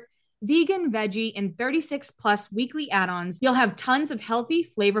Smart, Vegan, Veggie, and 36 plus weekly add-ons, you'll have tons of healthy,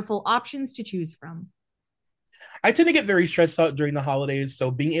 flavorful options to choose from. I tend to get very stressed out during the holidays, so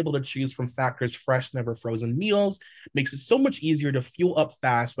being able to choose from Factor's fresh, never frozen meals makes it so much easier to fuel up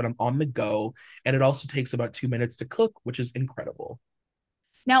fast when I'm on the go, and it also takes about 2 minutes to cook, which is incredible.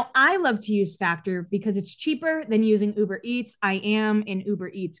 Now, I love to use Factor because it's cheaper than using Uber Eats. I am an Uber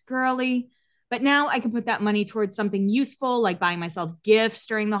Eats girly, but now I can put that money towards something useful like buying myself gifts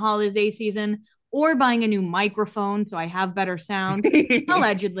during the holiday season or buying a new microphone so I have better sound,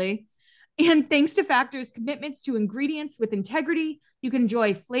 allegedly. And thanks to Factor's commitments to ingredients with integrity, you can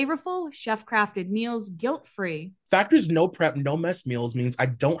enjoy flavorful, chef crafted meals guilt free. Factor's no prep, no mess meals means I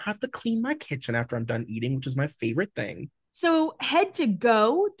don't have to clean my kitchen after I'm done eating, which is my favorite thing. So head to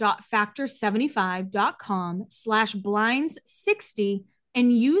go.factor75.com/blinds60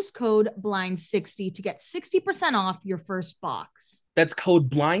 and use code blinds60 to get 60% off your first box. That's code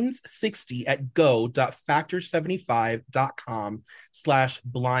blinds60 at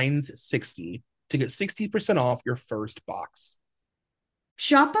go.factor75.com/blinds60 to get 60% off your first box.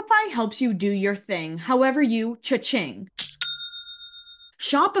 Shopify helps you do your thing, however you cha-ching.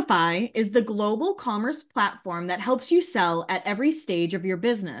 Shopify is the global commerce platform that helps you sell at every stage of your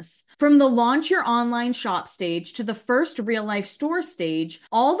business. From the launch your online shop stage to the first real life store stage,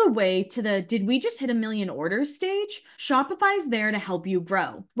 all the way to the did we just hit a million orders stage, Shopify's there to help you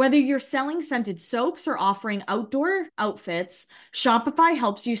grow. Whether you're selling scented soaps or offering outdoor outfits, Shopify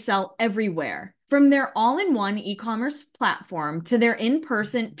helps you sell everywhere. From their all-in-one e-commerce platform to their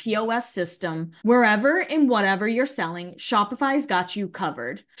in-person POS system, wherever and whatever you're selling, Shopify's got you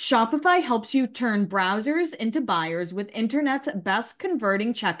covered. Shopify helps you turn browsers into buyers with internet's best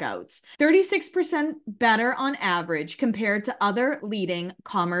converting checkouts, 36% better on average compared to other leading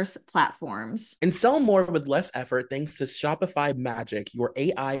commerce platforms. And sell more with less effort thanks to Shopify Magic, your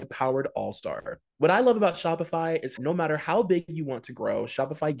AI-powered all-star. What I love about Shopify is no matter how big you want to grow,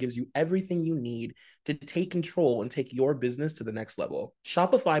 Shopify gives you everything you need to take control and take your business to the next level.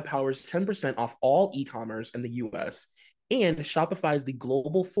 Shopify powers 10% off all e-commerce in the US, and Shopify is the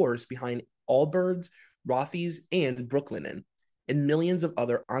global force behind Allbirds, Rothy's, and Brooklinen, and millions of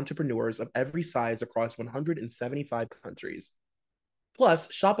other entrepreneurs of every size across 175 countries. Plus,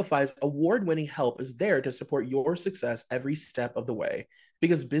 Shopify's award-winning help is there to support your success every step of the way,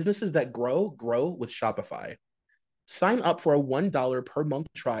 because businesses that grow, grow with Shopify. Sign up for a $1 per month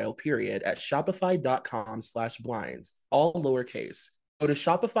trial period at shopify.com/blinds, all lowercase. Go to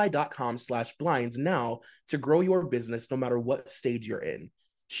shopify.com/blinds now to grow your business no matter what stage you're in.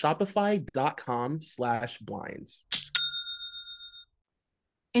 Shopify.com/blinds.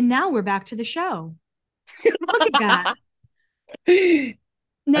 And now we're back to the show. Look at that.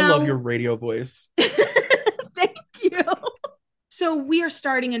 Now, I love your radio voice. Thank you. So we are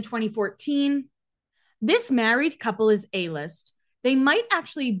starting in 2014. This married couple is A-list. They might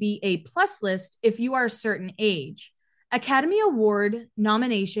actually be A+ list if you are a certain age. Academy Award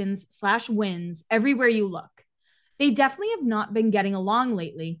nominations / wins everywhere you look. They definitely have not been getting along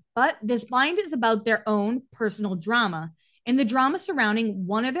lately, but this blind is about their own personal drama and the drama surrounding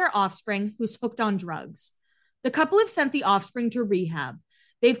one of their offspring who's hooked on drugs. The couple have sent the offspring to rehab.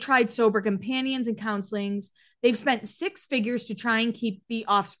 They've tried sober companions and counselings. They've spent 6 figures to try and keep the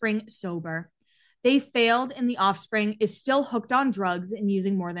offspring sober. They failed, and the offspring is still hooked on drugs and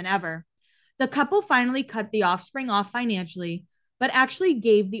using more than ever. The couple finally cut the offspring off financially, but actually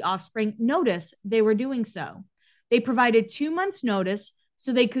gave the offspring notice they were doing so. They provided 2 months' notice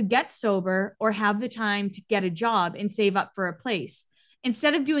so they could get sober or have the time to get a job and save up for a place.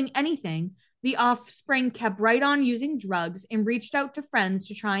 Instead of doing anything, the offspring kept right on using drugs and reached out to friends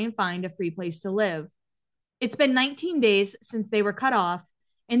to try and find a free place to live. It's been 19 days since they were cut off,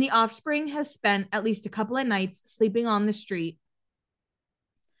 and the offspring has spent at least a couple of nights sleeping on the street.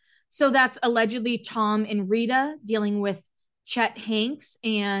 So that's allegedly Tom and Rita dealing with Chet Hanks,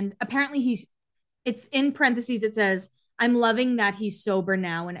 and apparently it's in parentheses, it says, I'm loving that he's sober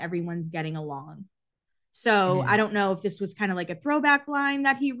now and everyone's getting along. So I don't know if this was kind of like a throwback line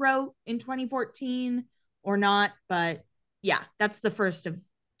that he wrote in 2014 or not, but yeah, that's the first of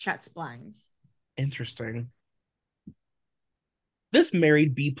Chet's blinds. Interesting. This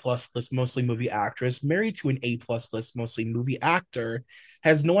married B+ list, mostly movie actress, married to an A+ list, mostly movie actor,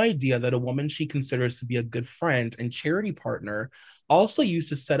 has no idea that a woman she considers to be a good friend and charity partner also used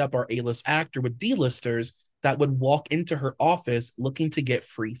to set up our A-list actor with D-listers that would walk into her office looking to get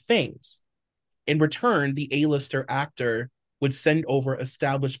free things. In return, the A-lister actor would send over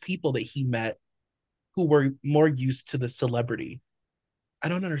established people that he met who were more used to the celebrity. I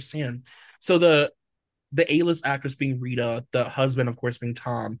don't understand. So the A-list actress being Rita, the husband, of course, being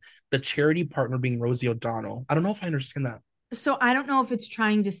Tom, the charity partner being Rosie O'Donnell. I don't know if I understand that. So I don't know if it's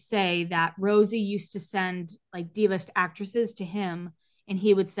trying to say that Rosie used to send like D-list actresses to him and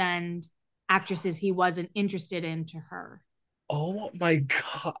he would send actresses he wasn't interested in to her. Oh my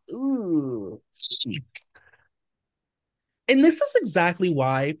God. Ooh. And this is exactly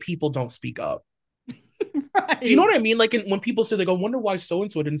why people don't speak up. Right. Do you know what I mean? Like when people say, like, I wonder why so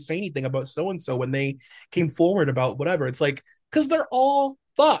and so didn't say anything about so and so when they came forward about whatever. It's like, because they're all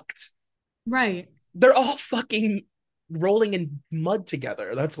fucked. Right. They're all fucking rolling in mud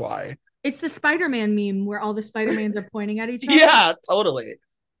together. That's why. It's the Spider-Man meme where all the Spider-Mans are pointing at each other. Yeah, totally.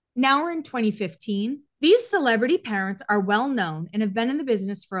 Now we're in 2015. These celebrity parents are well known and have been in the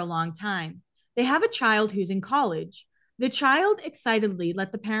business for a long time. They have a child who's in college. The child excitedly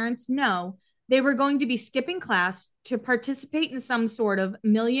let the parents know they were going to be skipping class to participate in some sort of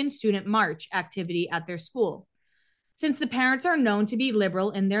million student march activity at their school. Since the parents are known to be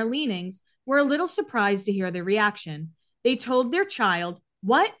liberal in their leanings, we're a little surprised to hear their reaction. They told their child,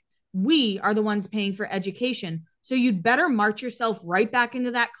 "What? We are the ones paying for education. So you'd better march yourself right back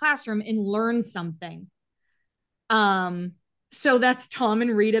into that classroom and learn something." So that's Tom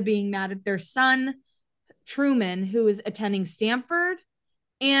and Rita being mad at their son, Truman, who is attending Stanford.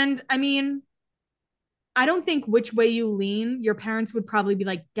 And I mean, I don't think which way you lean, your parents would probably be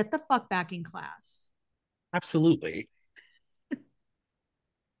like, get the fuck back in class. Absolutely.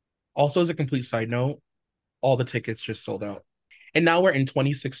 Also, as a complete side note, all the tickets just sold out. And now we're in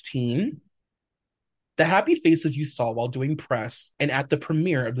 2016. The happy faces you saw while doing press and at the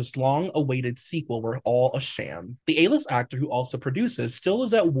premiere of this long-awaited sequel were all a sham. The A-list actor who also produces still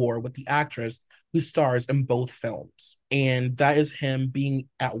is at war with the actress who stars in both films. And that is him being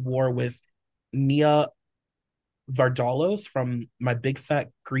at war with Nia Vardalos from My Big Fat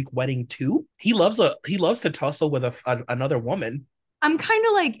Greek Wedding 2. He loves to tussle with another woman. I'm kind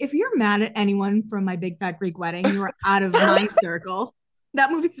of like, if you're mad at anyone from My Big Fat Greek Wedding, you are out of my circle.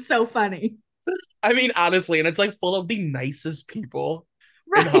 That movie's so funny. I mean, honestly, and it's like full of the nicest people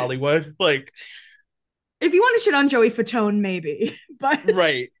Right. in Hollywood. Like, if you want to shit on Joey Fatone, maybe, but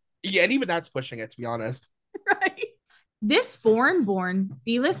right. Yeah, and even that's pushing it, to be honest. right. This foreign-born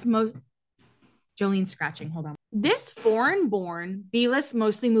B-list Jolene's scratching. Hold on. This foreign-born B-list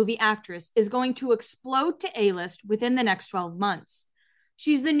mostly movie actress is going to explode to A-list within the next 12 months.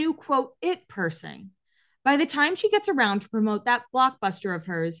 She's the new, quote, it person. By the time she gets around to promote that blockbuster of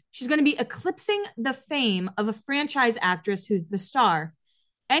hers, she's going to be eclipsing the fame of a franchise actress who's the star.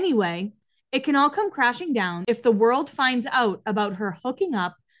 Anyway, it can all come crashing down if the world finds out about her hooking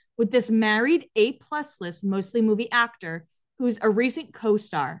up with this married A-plus list, mostly movie actor who's a recent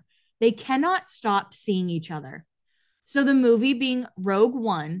co-star. They cannot stop seeing each other. So the movie being Rogue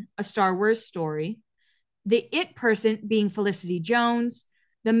One, a Star Wars story, the it person being Felicity Jones,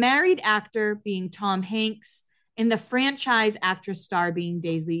 the married actor being Tom Hanks, and the franchise actress star being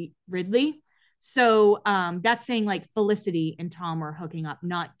Daisy Ridley. So that's saying like Felicity and Tom are hooking up,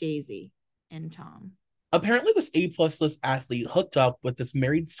 not Daisy and Tom. Apparently, this A-plus list athlete hooked up with this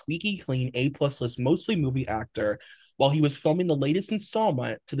married, squeaky clean A-plus list, mostly movie actor while he was filming the latest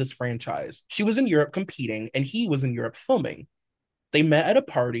installment to this franchise. She was in Europe competing, and he was in Europe filming. They met at a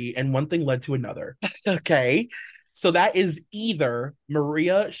party, and one thing led to another. Okay. So that is either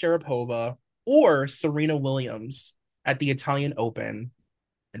Maria Sharapova or Serena Williams at the Italian Open.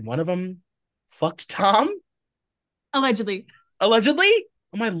 And one of them fucked Tom? Allegedly. Allegedly?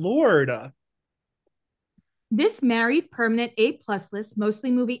 Oh, my Lord. This married permanent A-plus list, mostly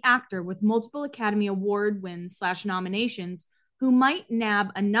movie actor with multiple Academy Award wins / nominations, who might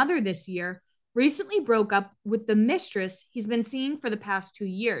nab another this year, recently broke up with the mistress he's been seeing for the past 2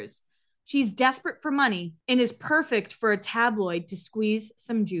 years. She's desperate for money and is perfect for a tabloid to squeeze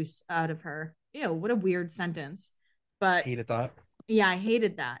some juice out of her. Ew, what a weird sentence. But Hated that. yeah, I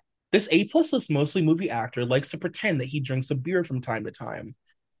hated that. This A-plus list, mostly movie actor, likes to pretend that he drinks a beer from time to time.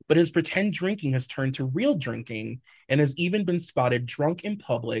 But his pretend drinking has turned to real drinking and has even been spotted drunk in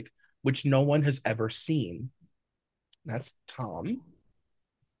public, which no one has ever seen. That's Tom.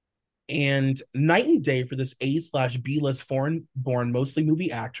 And night and day for this A/B-list foreign-born, mostly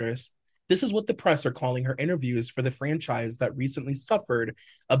movie actress. This is what the press are calling her interviews for the franchise that recently suffered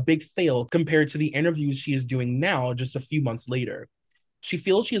a big fail compared to the interviews she is doing now just a few months later. She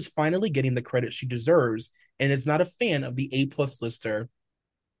feels she is finally getting the credit she deserves and is not a fan of the A-plus lister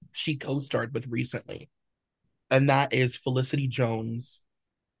she co-starred with recently. And that is Felicity Jones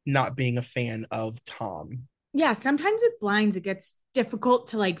not being a fan of Tom. Yeah, sometimes with blinds, it gets difficult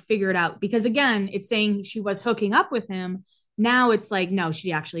to like figure it out because again, it's saying she was hooking up with him. Now it's like, no,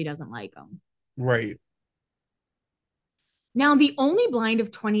 she actually doesn't like him. Right. Now, the only blind of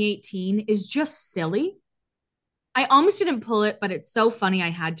 2018 is just silly. I almost didn't pull it, but it's so funny I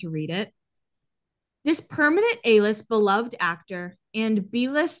had to read it. This permanent A-list beloved actor and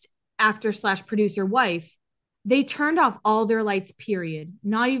B-list actor slash producer wife, they turned off all their lights, period.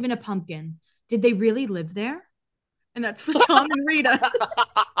 Not even a pumpkin. Did they really live there? And that's for Tom and Rita.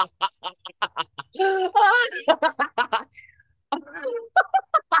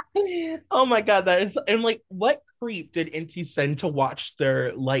 Oh my god, that is, and like, what creep did Inti send to watch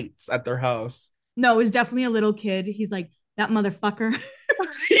their lights at their house? No, it was definitely a little kid. He's like, that motherfucker.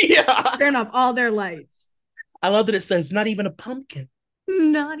 Yeah. Turn off all their lights. I love that it says not even a pumpkin.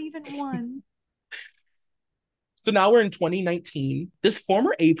 Not even one. So now we're in 2019. This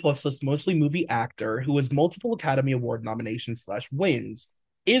former A-plus list mostly movie actor who has multiple Academy Award nominations slash wins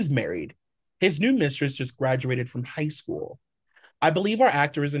is married. His new mistress just graduated from high school. I believe our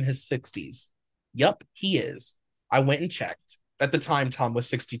actor is in his 60s. Yep, he is. I went and checked. At the time, Tom was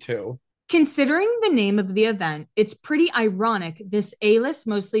 62. Considering the name of the event, it's pretty ironic this A-list,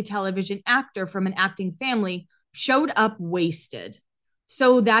 mostly television actor from an acting family showed up wasted.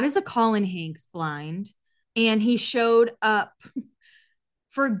 So that is a Colin Hanks blind. And he showed up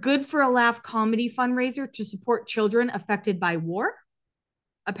for a Good for a Laugh comedy fundraiser to support children affected by war.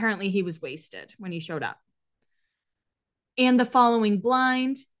 Apparently, he was wasted when he showed up. And the following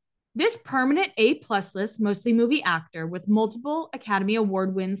blind, this permanent A-plus list, mostly movie actor with multiple Academy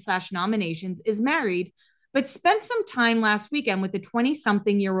Award wins slash nominations is married, but spent some time last weekend with a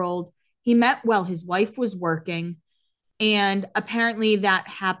 20-something-year-old he met while his wife was working. And apparently that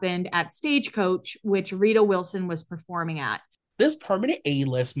happened at Stagecoach, which Rita Wilson was performing at. This permanent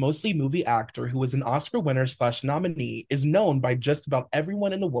A-list, mostly movie actor who was an Oscar winner slash nominee is known by just about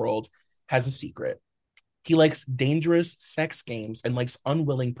everyone in the world has a secret. He likes dangerous sex games and likes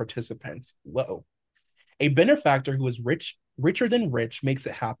unwilling participants. Whoa. A benefactor who is richer than rich makes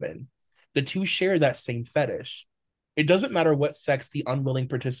it happen. The two share that same fetish. It doesn't matter what sex the unwilling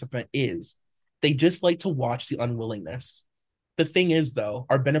participant is. They just like to watch the unwillingness. The thing is, though,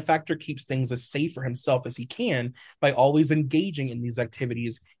 our benefactor keeps things as safe for himself as he can by always engaging in these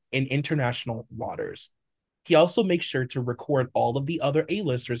activities in international waters. He also makes sure to record all of the other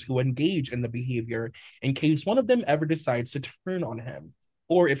A-listers who engage in the behavior in case one of them ever decides to turn on him,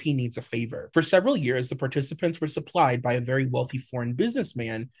 or if he needs a favor. For several years, the participants were supplied by a very wealthy foreign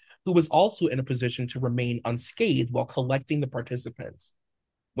businessman who was also in a position to remain unscathed while collecting the participants.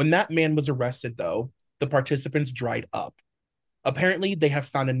 When that man was arrested, though, the participants dried up. Apparently, they have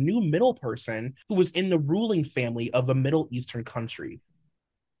found a new middle person who was in the ruling family of a Middle Eastern country.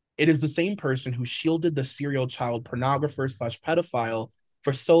 It is the same person who shielded the serial child pornographer slash pedophile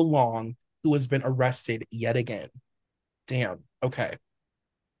for so long, who has been arrested yet again. Damn. Okay.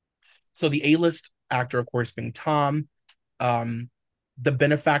 So the A-list actor, of course, being Tom, the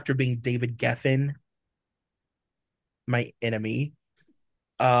benefactor being David Geffen, my enemy,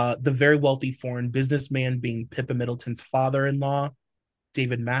 the very wealthy foreign businessman being Pippa Middleton's father-in-law,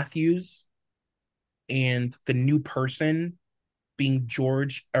 David Matthews, and the new person being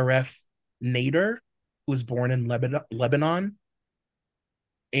George Aref Nader, who was born in Lebanon.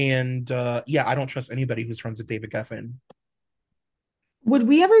 And yeah, I don't trust anybody who's friends with David Geffen. Would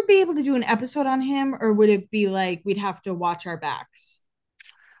we ever be able to do an episode on him, or would it be like we'd have to watch our backs?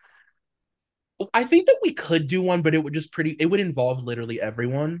 I think that we could do one, but it would involve literally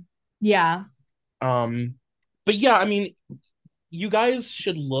everyone. Yeah. But yeah, I mean, you guys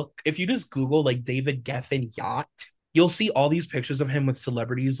should look, if you just Google like David Geffen yacht, you'll see all these pictures of him with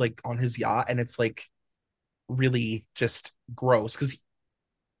celebrities like on his yacht, and it's like really just gross because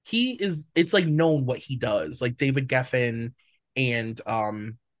it's like known what he does. Like David Geffen and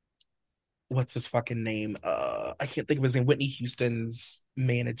what's his fucking name? I can't think of his name. Whitney Houston's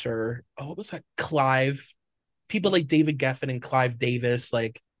manager. Oh, what was that? Clive. People like David Geffen and Clive Davis,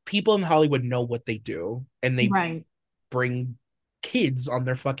 like people in Hollywood know what they do, and they bring kids on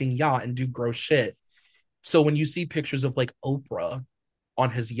their fucking yacht and do gross shit. So when you see pictures of like Oprah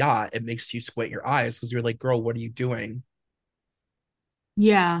on his yacht, it makes you squint your eyes because you're like, girl, what are you doing?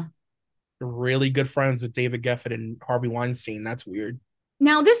 Yeah. Really good friends with David Geffen and Harvey Weinstein. That's weird.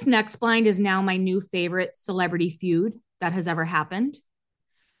 Now, this next blind is now my new favorite celebrity feud that has ever happened.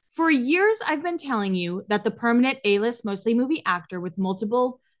 For years, I've been telling you that the permanent A-list, mostly movie actor with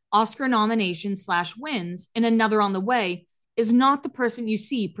multiple Oscar nominations slash wins and another on the way is not the person you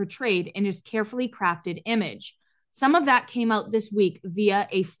see portrayed in his carefully crafted image. Some of that came out this week via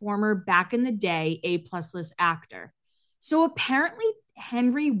a former back in the day A-plus list actor. So apparently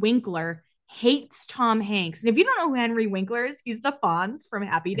Henry Winkler hates Tom Hanks. And if you don't know who Henry Winkler is, he's the Fonz from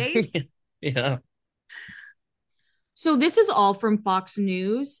Happy Days. Yeah. So this is all from Fox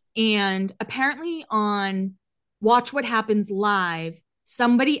News. And apparently on Watch What Happens Live,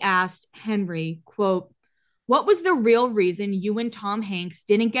 somebody asked Henry, quote, what was the real reason you and Tom Hanks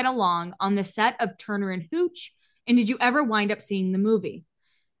didn't get along on the set of Turner and Hooch? And did you ever wind up seeing the movie?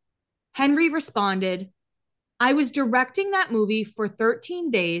 Henry responded, I was directing that movie for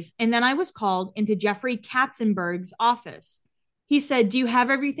 13 days, and then I was called into Jeffrey Katzenberg's office. He said, do you have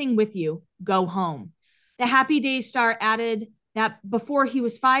everything with you? Go home. The Happy Days star added that before he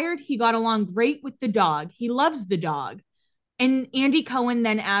was fired, he got along great with the dog. He loves the dog. And Andy Cohen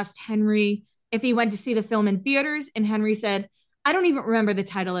then asked Henry if he went to see the film in theaters, and Henry said, I don't even remember the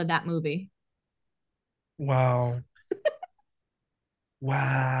title of that movie. Wow.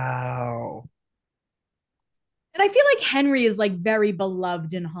 Wow. And I feel like Henry is like very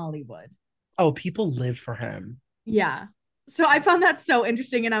beloved in Hollywood. Oh, people live for him. Yeah. So I found that so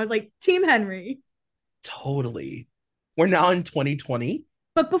interesting. And I was like, Team Henry. Totally. We're now in 2020.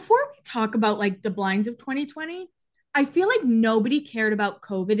 But before we talk about like the blinds of 2020, I feel like nobody cared about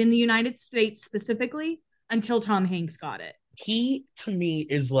COVID in the United States specifically until Tom Hanks got it. He, to me,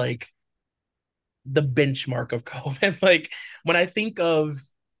 is like the benchmark of COVID. Like when I think of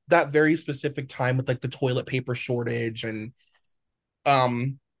that very specific time with like the toilet paper shortage and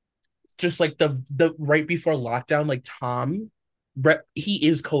just like the right before lockdown, like Tom, he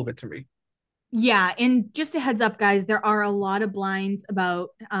is COVID to me. Yeah, and just a heads up, guys, there are a lot of blinds about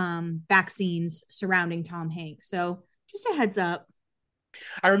vaccines surrounding Tom Hanks. So just a heads up.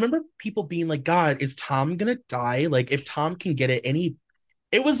 I remember people being like, God, is Tom gonna die? Like if Tom can get it,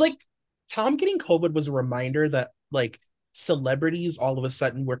 it was like Tom getting COVID was a reminder that like celebrities all of a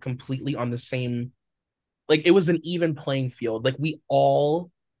sudden were completely on the same, like it was an even playing field. Like we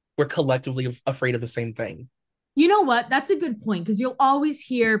all were collectively afraid of the same thing. You know what? That's a good point because you'll always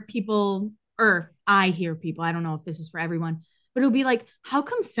hear people, or I hear people, I don't know if this is for everyone, but it'll be like, how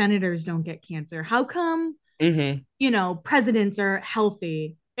come senators don't get cancer? How come, presidents are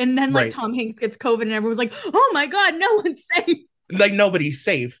healthy? And then like Tom Hanks gets COVID and everyone's like, oh my God, no one's safe. Like nobody's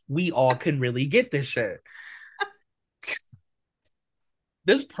safe. We all can really get this shit.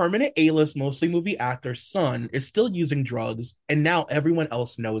 This permanent A-list, mostly movie actor's son is still using drugs, and now everyone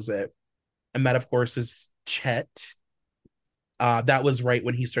else knows it. And that, of course, is Chet. That was right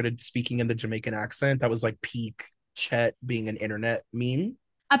when he started speaking in the Jamaican accent. That was like peak Chet being an internet meme.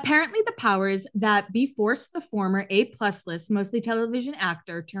 Apparently, the powers that be forced the former A-plus list, mostly television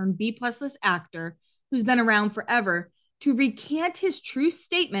actor turned B-plus list actor, who's been around forever, to recant his true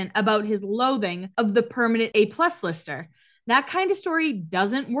statement about his loathing of the permanent A-plus lister. That kind of story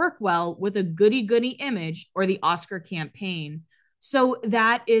doesn't work well with a goody-goody image or the Oscar campaign. So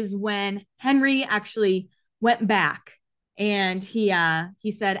that is when Henry actually went back and he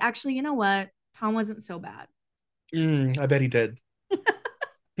said, actually, you know what? Tom wasn't so bad. I bet he did.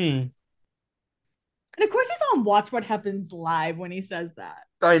 And of course he's on Watch What Happens Live when he says that.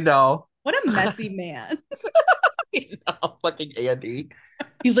 I know. What a messy man. I know, fucking Andy.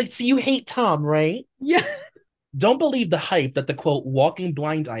 He's like, so you hate Tom, right? Yeah. Don't believe the hype that the quote walking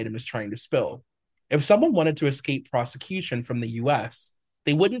blind item is trying to spill. If someone wanted to escape prosecution from the US,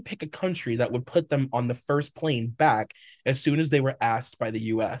 they wouldn't pick a country that would put them on the first plane back as soon as they were asked by the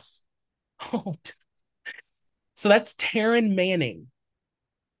US. Oh, so that's Taryn Manning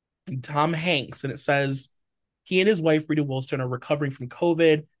and Tom Hanks. And it says he and his wife, Rita Wilson, are recovering from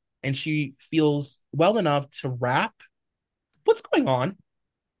COVID, and she feels well enough to rap. What's going on?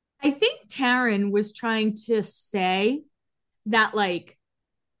 I think Taryn was trying to say that like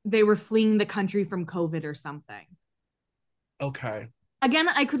they were fleeing the country from COVID or something. Okay. Again,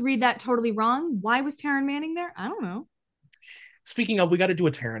 I could read that totally wrong. Why was Taryn Manning there? I don't know. Speaking of, we got to do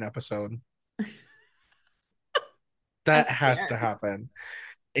a Taryn episode. That has to happen.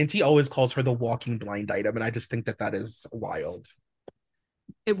 And he always calls her the walking blind item, and I just think that is wild.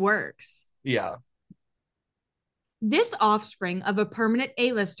 It works. Yeah. This offspring of a permanent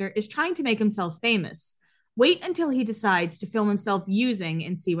A-lister is trying to make himself famous. Wait until he decides to film himself using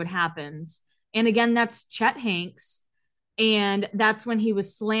and see what happens. And again, that's Chet Hanks. And that's when he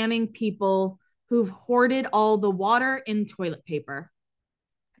was slamming people who've hoarded all the water in toilet paper.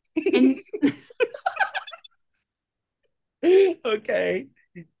 And okay.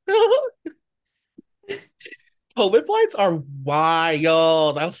 COVID blinds are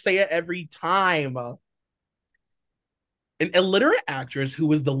wild. I'll say it every time. An illiterate actress who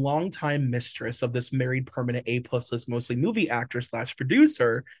was the longtime mistress of this married permanent A-plus list, mostly movie actor /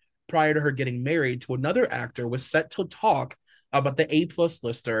 producer, prior to her getting married to another actor, was set to talk about the A-plus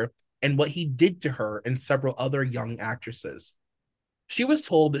lister and what he did to her and several other young actresses. She was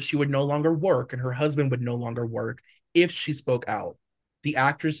told that she would no longer work and her husband would no longer work if she spoke out. The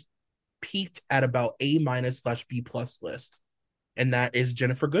actress peaked at about A minus / B plus list. And that is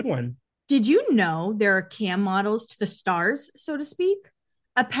Ginnifer Goodwin. Did you know there are cam models to the stars, so to speak?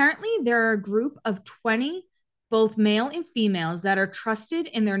 Apparently, there are a group of 20, both male and females, that are trusted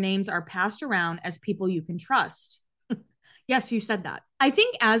and their names are passed around as people you can trust. Yes, you said that. I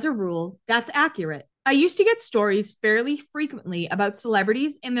think as a rule, that's accurate. I used to get stories fairly frequently about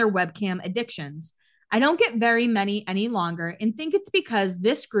celebrities and their webcam addictions. I don't get very many any longer and think it's because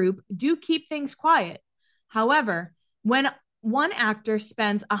this group do keep things quiet. However, when one actor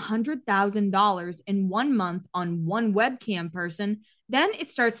spends $100,000 in 1 month on one webcam person, then it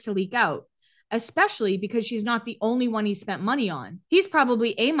starts to leak out, especially because she's not the only one he spent money on. He's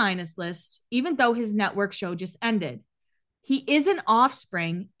probably A minus list, even though his network show just ended. He is an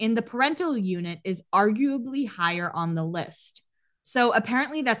offspring, and the parental unit is arguably higher on the list. So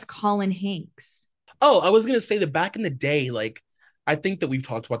apparently that's Colin Hanks. Oh, I was gonna say that back in the day, like I think that we've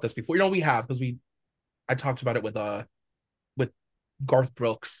talked about this before. We have, because I talked about it with Garth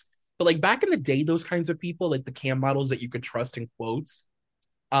Brooks. But like back in the day, those kinds of people, like the cam models that you could trust in quotes,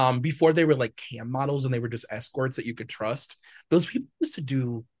 before they were like cam models and they were just escorts that you could trust, those people used to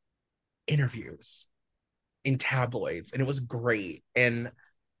do interviews in tabloids, and it was great. And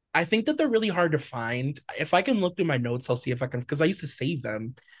I think that they're really hard to find. If I can look through my notes, I'll see if I can, because I used to save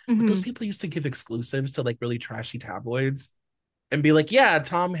them. But those people used to give exclusives to like really trashy tabloids and be like, yeah,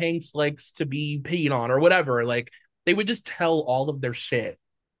 Tom Hanks likes to be peed on or whatever. Like they would just tell all of their shit.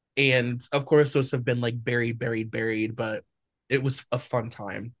 And of course, those have been like buried, but it was a fun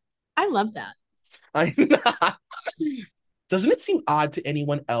time. I love that. Doesn't it seem odd to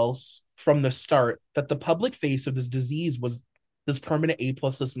anyone else from the start that the public face of this disease was this permanent A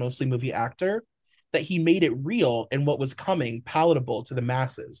plus list mostly movie actor, that he made it real and what was coming palatable to the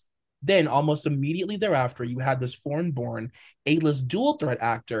masses? Then almost immediately thereafter, you had this foreign-born A-list dual threat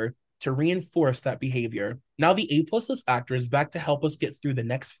actor to reinforce that behavior. Now the A plus list actor is back to help us get through the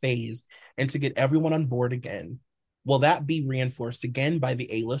next phase and to get everyone on board again. Will that be reinforced again by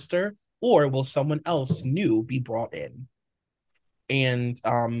the A-lister, or will someone else new be brought in? And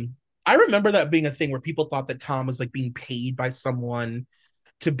I remember that being a thing where people thought that Tom was like being paid by someone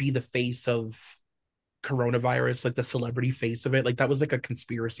to be the face of coronavirus, like the celebrity face of it. Like that was like a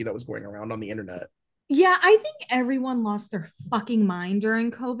conspiracy that was going around on the internet. Yeah, I think everyone lost their fucking mind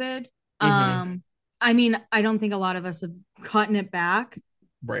during COVID. I mean, I don't think a lot of us have gotten it back.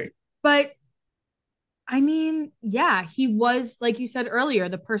 Right. But I mean, yeah, he was, like you said earlier,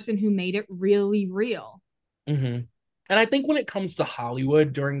 the person who made it really real. And I think when it comes to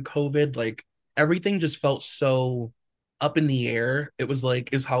Hollywood during COVID, like everything just felt so up in the air. It was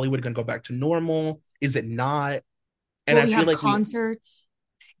like, is Hollywood going to go back to normal? Is it not? And Will I we feel have like concerts?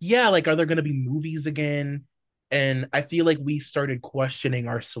 yeah, like are there going to be movies again? And I feel like we started questioning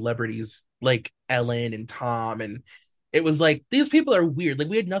our celebrities like Ellen and Tom, and it was like these people are weird. Like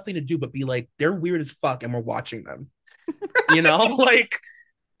we had nothing to do but be like, they're weird as fuck and we're watching them. You know, like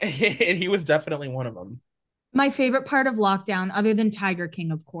and he was definitely one of them. My favorite part of lockdown, other than Tiger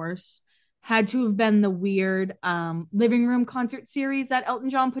King, of course, had to have been the weird living room concert series that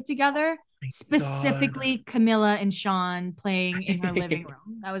Elton John put together. Specifically, Camilla and Sean playing in her living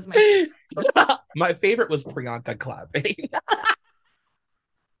room. That was my favorite. My favorite was Priyanka clapping.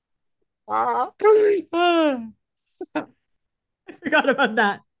 I forgot about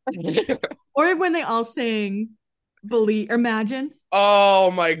that. Or when they all sang Believe, Imagine. Oh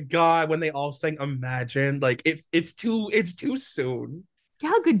my god, when they all sang Imagine, like it's too soon.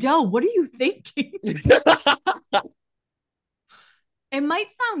 Gal Gadot, what are you thinking? It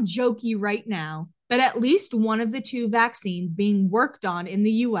might sound jokey right now, but at least one of the 2 vaccines being worked on in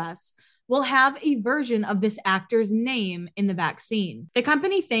the US will have a version of this actor's name in the vaccine. The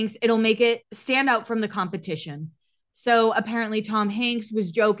company thinks it'll make it stand out from the competition. So apparently Tom Hanks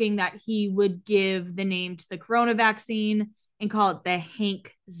was joking that he would give the name to the corona vaccine and call it the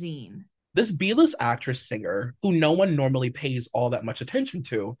Hank Zine. This B-list actress singer, who no one normally pays all that much attention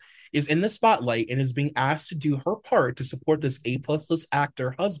to, is in the spotlight and is being asked to do her part to support this A-plus list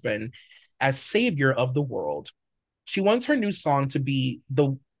actor husband as savior of the world. She wants her new song to be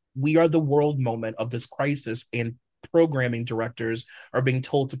the "We Are the World" moment of this crisis, and programming directors are being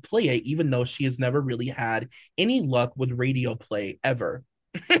told to play it, even though she has never really had any luck with radio play ever.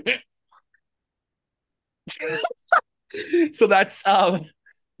 So that's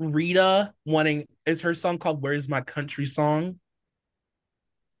Rita wanting, is her song called "Where's My Country Song"?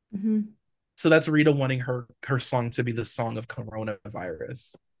 So that's Rita wanting her song to be the song of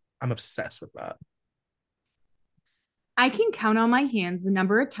coronavirus. I'm obsessed with that. I can count on my hands the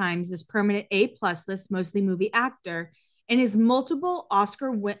number of times this permanent A plus list mostly movie actor and his multiple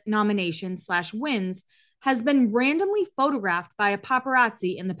Oscar nominations / wins has been randomly photographed by a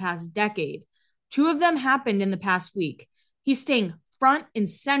paparazzi in the past decade. 2 of them happened in the past week. He's staying front and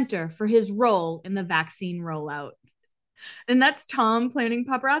center for his role in the vaccine rollout. And that's Tom planning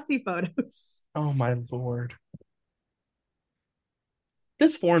paparazzi photos. Oh my Lord.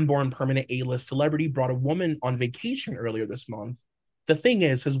 This foreign-born permanent A-list celebrity brought a woman on vacation earlier this month. The thing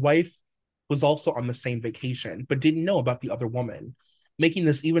is, his wife was also on the same vacation, but didn't know about the other woman. Making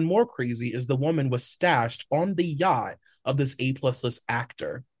this even more crazy is the woman was stashed on the yacht of this A-plus list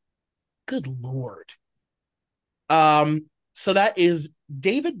actor. Good Lord. So that is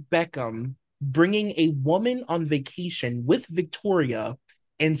David Beckham bringing a woman on vacation with Victoria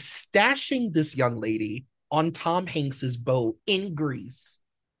and stashing this young lady on Tom Hanks's boat in Greece.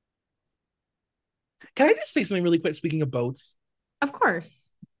 Can I just say something really quick, speaking of boats? Of course.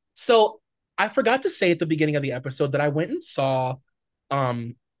 So I forgot to say at the beginning of the episode that I went and saw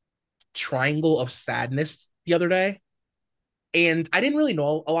Triangle of Sadness the other day. And I didn't really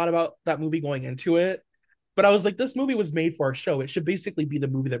know a lot about that movie going into it. But I was like, this movie was made for our show. It should basically be the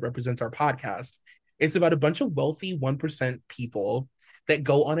movie that represents our podcast. It's about a bunch of wealthy 1% people that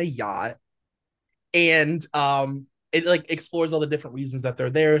go on a yacht. And it like explores all the different reasons that they're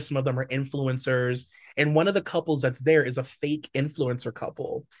there. Some of them are influencers. And one of the couples that's there is a fake influencer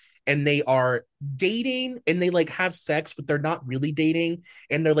couple. And they are dating and they like have sex, but they're not really dating.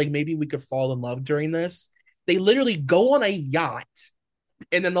 And they're like, maybe we could fall in love during this. They literally go on a yacht.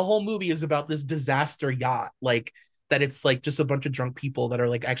 And then the whole movie is about this disaster yacht. Like that it's like just a bunch of drunk people that are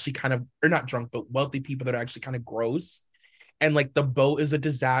like actually kind of, or not drunk, but wealthy people that are actually kind of gross. And like the boat is a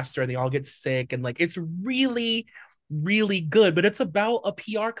disaster and they all get sick. And like it's really, really good. But it's about a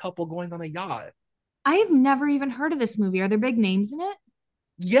PR couple going on a yacht. I have never even heard of this movie. Are there big names in it?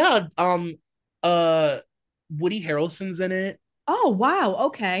 Yeah. Woody Harrelson's in it. Oh, wow.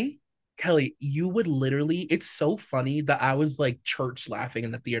 Okay. Kelly, you would literally, it's so funny that I was like church laughing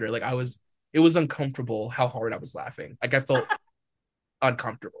in the theater. Like it was uncomfortable how hard I was laughing. Like I felt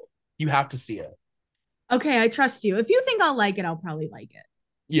uncomfortable. You have to see it. Okay, I trust you. If you think I'll like it, I'll probably like it.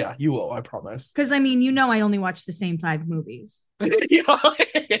 Yeah, you will, I promise. Because I mean, you know, I only watch the same 5 movies.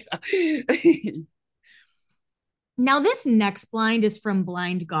 Now, this next blind is from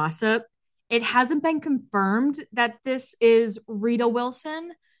Blind Gossip. It hasn't been confirmed that this is Rita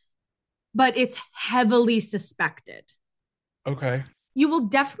Wilson, but it's heavily suspected. Okay. You will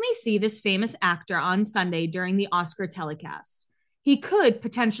definitely see this famous actor on Sunday during the Oscar telecast. He could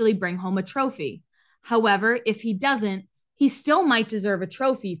potentially bring home a trophy. However, if he doesn't, he still might deserve a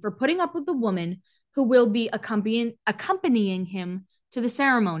trophy for putting up with the woman who will be accompanying him to the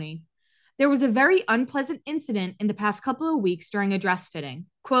ceremony. There was a very unpleasant incident in the past couple of weeks during a dress fitting.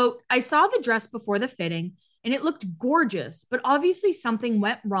 Quote, I saw the dress before the fitting and it looked gorgeous, but obviously something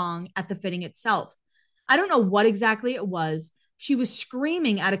went wrong at the fitting itself. I don't know what exactly it was. She was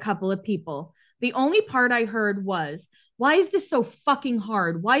screaming at a couple of people. The only part I heard was, why is this so fucking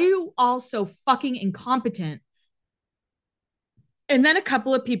hard? Why are you all so fucking incompetent? And then a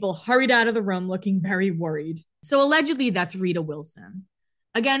couple of people hurried out of the room looking very worried. So allegedly that's Rita Wilson.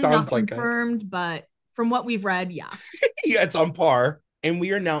 Again, Sounds not like confirmed, but from what we've read, yeah. Yeah, it's on par. And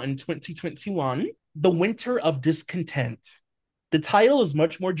we are now in 2021, the winter of discontent. The title is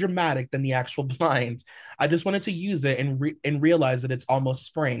much more dramatic than the actual blind. I just wanted to use it and realize that it's almost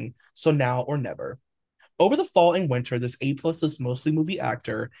spring, so now or never. Over the fall and winter, this A-plus mostly movie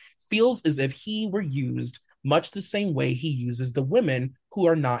actor feels as if he were used much the same way he uses the women who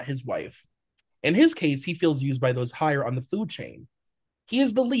are not his wife. In his case, he feels used by those higher on the food chain. He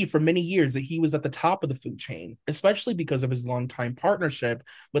has believed for many years that he was at the top of the food chain, especially because of his longtime partnership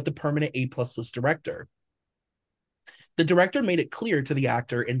with the permanent A-plus list director. The director made it clear to the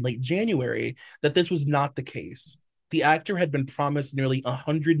actor in late January that this was not the case. The actor had been promised nearly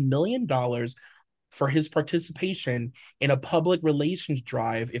 $100 million for his participation in a public relations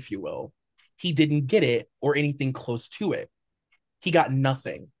drive, if you will. He didn't get it or anything close to it. He got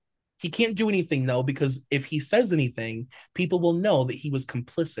nothing. He can't do anything, though, because if he says anything, people will know that he was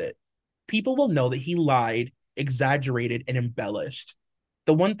complicit. People will know that he lied, exaggerated, and embellished.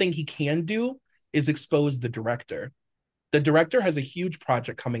 The one thing he can do is expose the director. The director has a huge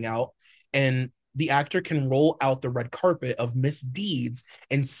project coming out, and the actor can roll out the red carpet of misdeeds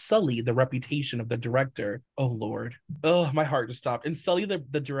and sully the reputation of the director. Oh, Lord. Oh, my heart just stopped. And sully I'm like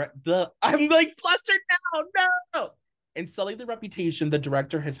flustered now. No. And sully the reputation the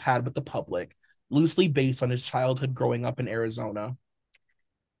director has had with the public, loosely based on his childhood growing up in Arizona.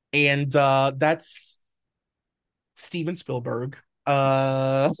 And that's Steven Spielberg.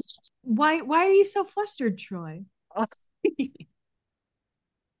 Why are you so flustered, Troy?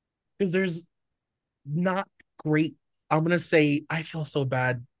 Because there's not great. I'm gonna say I feel so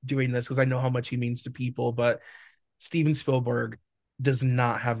bad doing this because I know how much he means to people, but Steven Spielberg does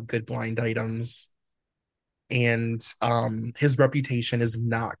not have good blind items, and his reputation is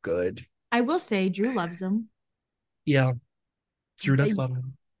not good. I will say Drew loves him. Yeah, Drew does love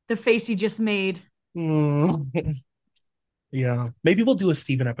him. The face you just made. Yeah, maybe we'll do a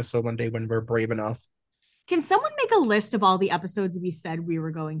Steven episode one day when we're brave enough. Can someone make a list of all the episodes we said we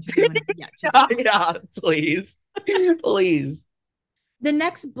were going to do and have yet to do? Yeah, please. Please. The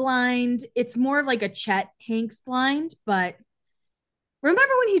next blind, it's more of like a Chet Hanks blind, but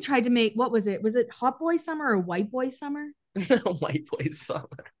remember when he tried to make, what was it? Was it Hot Boy Summer or White Boy Summer? White Boy Summer.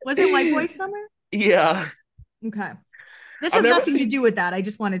 Was it White Boy Summer? Yeah. Okay. This has nothing to do with that. I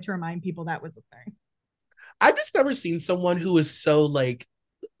just wanted to remind people that was the thing. I've just never seen someone who is so like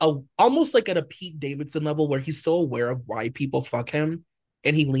almost like at a Pete Davidson level where he's so aware of why people fuck him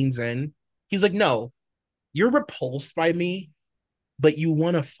and he leans in. He's like, no, you're repulsed by me, but you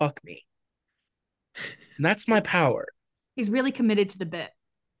want to fuck me. And that's my power. He's really committed to the bit.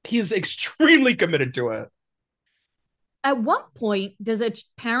 He is extremely committed to it. At what point does a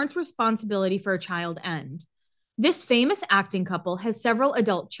parent's responsibility for a child end? This famous acting couple has several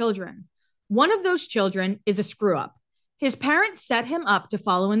adult children. One of those children is a screw up. His parents set him up to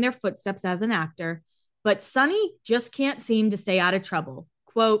follow in their footsteps as an actor, but Sonny just can't seem to stay out of trouble.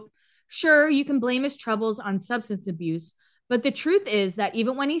 Quote, sure, you can blame his troubles on substance abuse, but the truth is that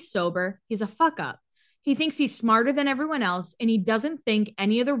even when he's sober, he's a fuck up. He thinks he's smarter than everyone else, and he doesn't think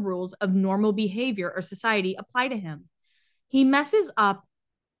any of the rules of normal behavior or society apply to him. He messes up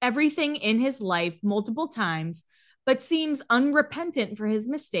everything in his life multiple times, but seems unrepentant for his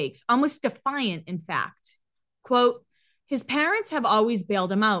mistakes, almost defiant, in fact. Quote, his parents have always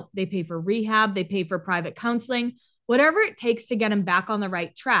bailed him out. They pay for rehab, they pay for private counseling, whatever it takes to get him back on the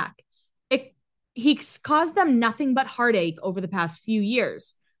right track. He's caused them nothing but heartache over the past few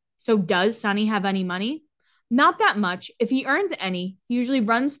years. So does Sonny have any money? Not that much. If he earns any, he usually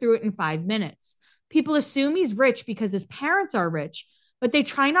runs through it in 5 minutes. People assume he's rich because his parents are rich, but they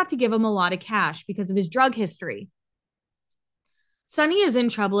try not to give him a lot of cash because of his drug history. Sonny is in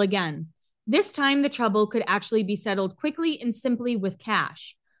trouble again. This time, the trouble could actually be settled quickly and simply with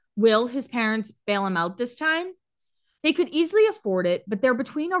cash. Will his parents bail him out this time? They could easily afford it, but they're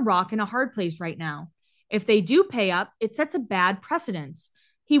between a rock and a hard place right now. If they do pay up, it sets a bad precedence.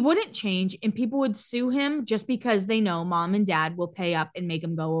 He wouldn't change, and people would sue him just because they know mom and dad will pay up and make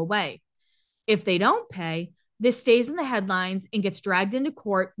him go away. If they don't pay, this stays in the headlines and gets dragged into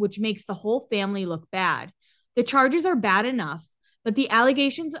court, which makes the whole family look bad. The charges are bad enough, but the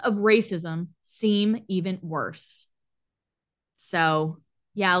allegations of racism seem even worse. So,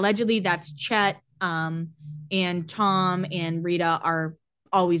 yeah, allegedly that's Chet, and Tom and Rita are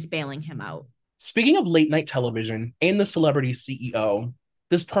always bailing him out. Speaking of late night television and the celebrity CEO,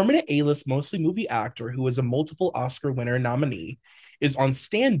 this permanent A-list mostly movie actor who is a multiple Oscar winner nominee is on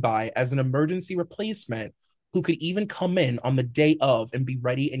standby as an emergency replacement who could even come in on the day of and be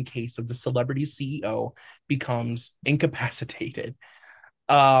ready in case of the celebrity CEO becomes incapacitated.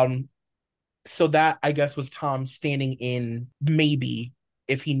 So that, I guess, was Tom standing in maybe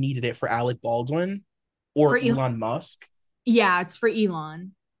if he needed it for Alec Baldwin or Elon Musk. Yeah, it's for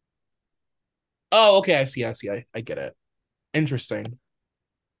Elon. Oh, okay. I see. I get it. Interesting.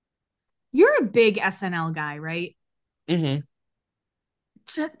 You're a big SNL guy, right? Mm-hmm.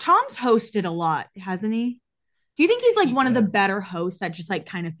 Tom's hosted a lot, hasn't he? Do you think he's like one of the better hosts that just like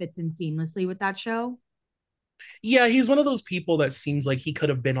kind of fits in seamlessly with that show? Yeah, he's one of those people that seems like he could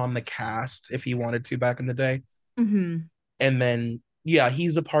have been on the cast if he wanted to back in the day. Mm-hmm. And then, yeah,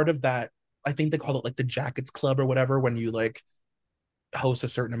 he's a part of that. I think they call it like the Jackets Club or whatever when you like host a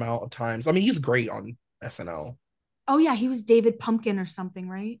certain amount of times. I mean, he's great on SNL. Oh, yeah, he was David Pumpkin or something,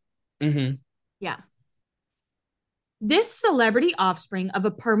 right? Mm-hmm. Yeah. This celebrity offspring of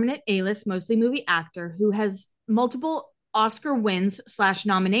a permanent A-list, mostly movie actor who has multiple Oscar wins /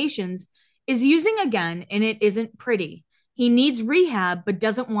 nominations is using a gun, and it isn't pretty. He needs rehab, but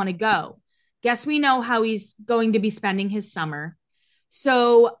doesn't want to go. Guess we know how he's going to be spending his summer.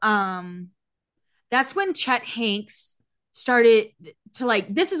 So that's when Chet Hanks started to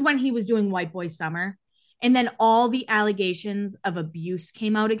like, this is when he was doing White Boy Summer. And then all the allegations of abuse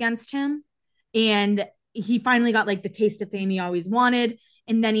came out against him. And he finally got like the taste of fame he always wanted.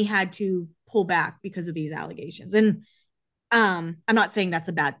 And then he had to pull back because of these allegations. And I'm not saying that's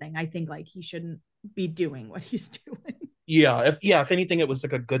a bad thing. I think like he shouldn't be doing what he's doing. If anything, it was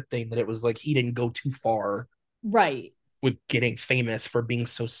like a good thing that it was like he didn't go too far. Right. With getting famous for being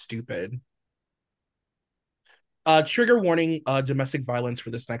so stupid. Trigger warning, domestic violence for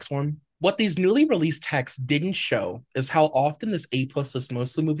this next one. What these newly released texts didn't show is how often this A-plus list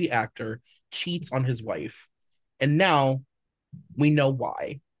mostly movie actor cheats on his wife. And now we know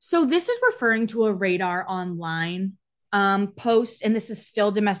why. So this is referring to a Radar Online post, and this is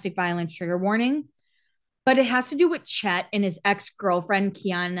still domestic violence trigger warning, but it has to do with Chet and his ex-girlfriend,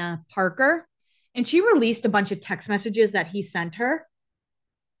 Kiana Parker. And she released a bunch of text messages that he sent her.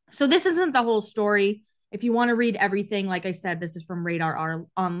 So this isn't the whole story. If you want to read everything, like I said, this is from Radar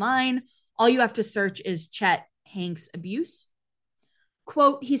Online. All you have to search is Chet Hanks abuse.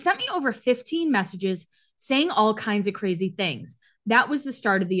 Quote, he sent me over 15 messages saying all kinds of crazy things. That was the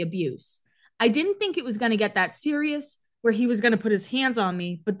start of the abuse. I didn't think it was going to get that serious where he was going to put his hands on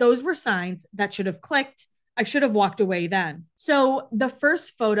me, but those were signs that should have clicked. I should have walked away then. So the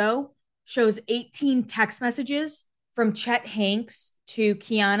first photo shows 18 text messages from Chet Hanks to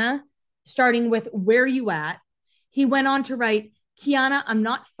Kiana, starting with, where you at? He went on to write, Kiana, I'm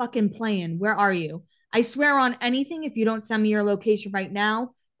not fucking playing. Where are you? I swear on anything, if you don't send me your location right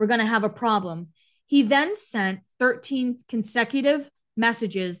now, we're going to have a problem. He then sent 13 consecutive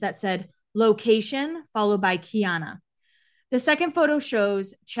messages that said location followed by Kiana. The second photo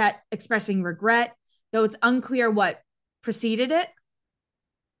shows Chet expressing regret, though it's unclear what preceded it.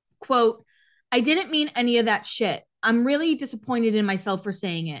 Quote, I didn't mean any of that shit. I'm really disappointed in myself for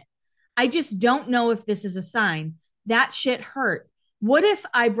saying it. I just don't know if this is a sign. That shit hurt. What if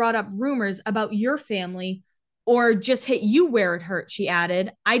I brought up rumors about your family or just hit you where it hurt, she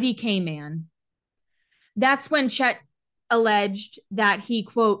added. IDK man. That's when Chet alleged that he,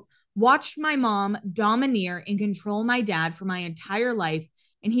 quote, watched my mom domineer and control my dad for my entire life,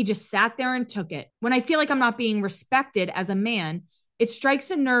 and he just sat there and took it. When I feel like I'm not being respected as a man, it strikes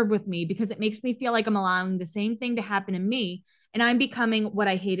a nerve with me because it makes me feel like I'm allowing the same thing to happen to me, and I'm becoming what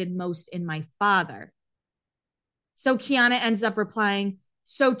I hated most in my father. So Kiana ends up replying,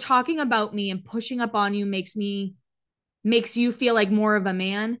 so talking about me and pushing up on you makes you feel like more of a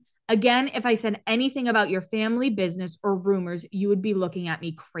man. Again, if I said anything about your family business or rumors, you would be looking at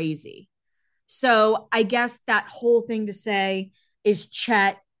me crazy. So I guess that whole thing to say is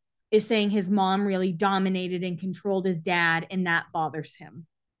Chet is saying his mom really dominated and controlled his dad, and that bothers him.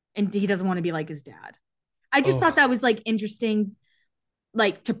 And he doesn't want to be like his dad. I just thought that was like interesting,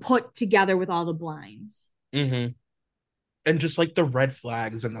 like to put together with all the blinds. Mm-hmm. And just like the red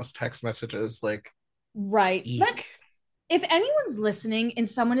flags in those text messages, like, right. But if anyone's listening and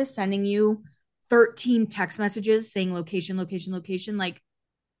someone is sending you 13 text messages saying location, location, location, like,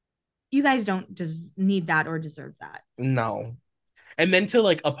 you guys don't just need that or deserve that. No. And then to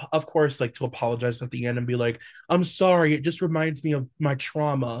like, of course, like to apologize at the end and be like, I'm sorry, it just reminds me of my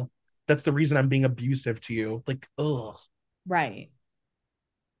trauma. That's the reason I'm being abusive to you. Like, ugh. Right.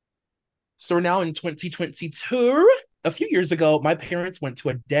 So we're now in 2022. A few years ago, my parents went to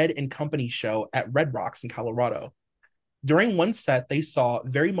a Dead & Company show at Red Rocks in Colorado. During one set, they saw,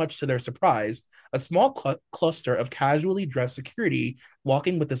 very much to their surprise, a small cluster of casually dressed security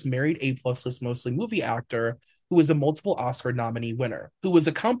walking with this married A-plus list mostly movie actor who was a multiple Oscar nominee winner, who was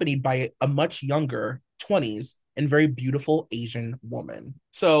accompanied by a much younger, 20s, and very beautiful Asian woman.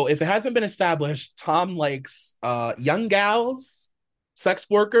 So if it hasn't been established, Tom likes young gals, sex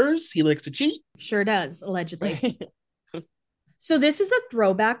workers. He likes to cheat. Sure does, allegedly. So this is a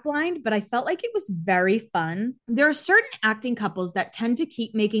throwback blind, but I felt like it was very fun. There are certain acting couples that tend to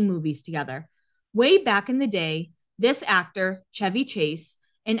keep making movies together. Way back in the day, this actor, Chevy Chase,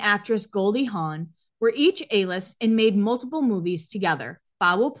 and actress Goldie Hawn were each A-list and made multiple movies together,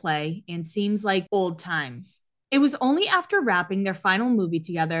 Foul Play and Seems Like Old Times. It was only after wrapping their final movie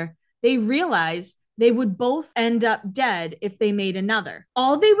together, they realized they would both end up dead if they made another.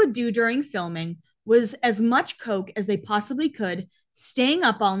 All they would do during filming was as much coke as they possibly could, staying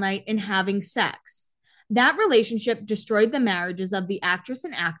up all night and having sex. That relationship destroyed the marriages of the actress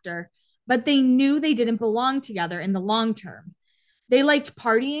and actor, but they knew they didn't belong together in the long term. They liked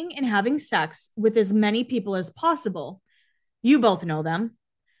partying and having sex with as many people as possible. You both know them.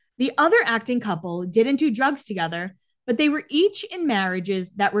 The other acting couple didn't do drugs together, but they were each in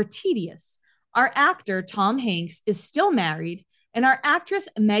marriages that were tedious. Our actor, Tom Hanks, is still married, and our actress,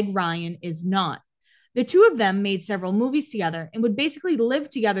 Meg Ryan, is not. The two of them made several movies together and would basically live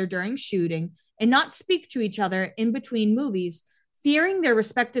together during shooting and not speak to each other in between movies, fearing their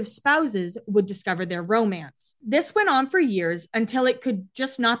respective spouses would discover their romance. This went on for years until it could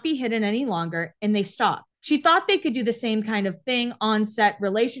just not be hidden any longer, and they stopped. She thought they could do the same kind of thing on set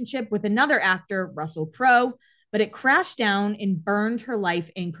relationship with another actor, Russell Crowe, but it crashed down and burned her life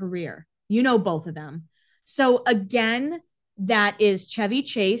and career. You know both of them. So again, that is Chevy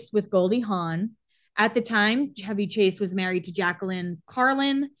Chase with Goldie Hawn. At the time, Chevy Chase was married to Jacqueline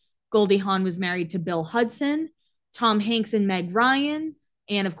Carlin. Goldie Hawn was married to Bill Hudson. Tom Hanks and Meg Ryan.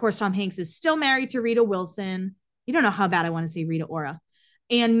 And of course, Tom Hanks is still married to Rita Wilson. You don't know how bad I want to say Rita Ora.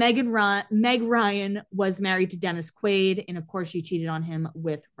 And Meg Ryan was married to Dennis Quaid. And of course, she cheated on him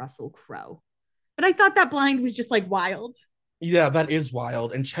with Russell Crowe. But I thought that blind was just like wild. Yeah, that is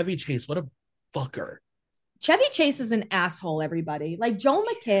wild. And Chevy Chase, what a fucker. Chevy Chase is an asshole, everybody. Like Joel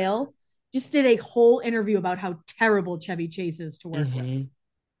McHale just did a whole interview about how terrible Chevy Chase is to work with.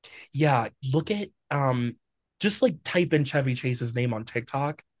 Yeah, look at just like type in Chevy Chase's name on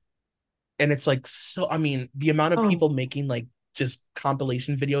TikTok. And it's like, so I mean, the amount of people making like just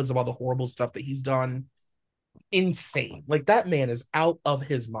compilation videos of all the horrible stuff that he's done, insane. Like that man is out of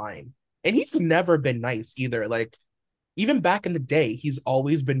his mind. And he's never been nice either. Like even back in the day, he's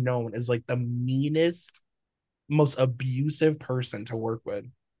always been known as like the meanest, most abusive person to work with.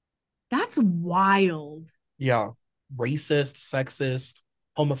 That's wild. Yeah. Racist, sexist,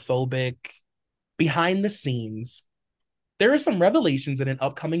 homophobic. Behind the scenes, there are some revelations in an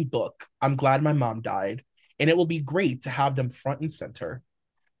upcoming book, I'm Glad My Mom Died, and it will be great to have them front and center.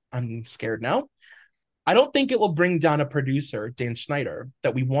 I'm scared now. I don't think it will bring down a producer, Dan Schneider,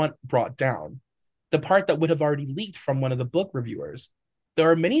 that we want brought down. The part that would have already leaked from one of the book reviewers.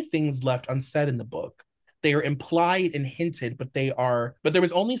 There are many things left unsaid in the book. They are implied and hinted, but there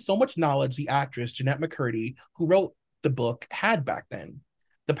was only so much knowledge the actress Jeanette McCurdy, who wrote the book, had back then.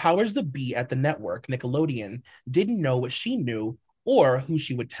 The powers that be at the network, Nickelodeon, didn't know what she knew or who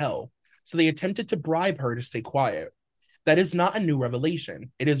she would tell, so they attempted to bribe her to stay quiet. That is not a new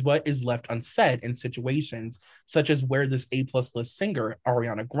revelation. It is what is left unsaid in situations such as where this A-plus list singer,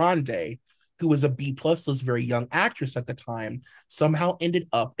 Ariana Grande, who was a B-plus list very young actress at the time, somehow ended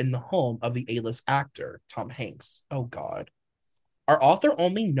up in the home of the A-list actor, Tom Hanks. Oh, God. Our author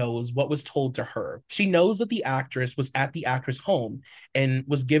only knows what was told to her. She knows that the actress was at the actor's home and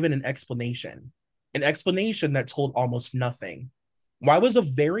was given an explanation that told almost nothing. Why was a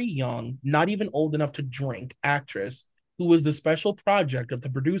very young, not even old enough to drink actress who was the special project of the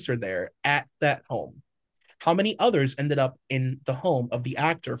producer there at that home? How many others ended up in the home of the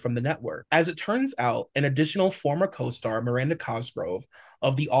actor from the network? As it turns out, an additional former co-star, Miranda Cosgrove,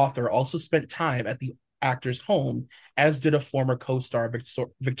 of the author also spent time at the actor's home, as did a former co-star,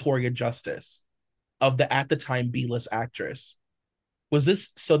 Victoria Justice, of the at the time B-list actress. Was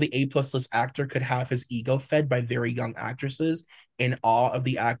this so the A-plus list actor could have his ego fed by very young actresses in awe of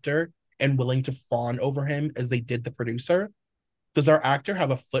the actor and willing to fawn over him as they did the producer? Does our actor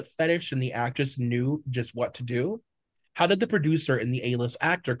have a foot fetish and the actress knew just what to do? How did the producer and the A-list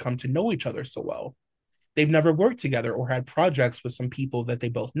actor come to know each other so well? They've never worked together or had projects with some people that they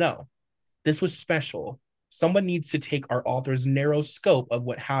both know. This was special. Someone needs to take our author's narrow scope of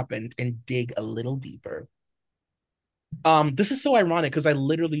what happened and dig a little deeper. This is so ironic because I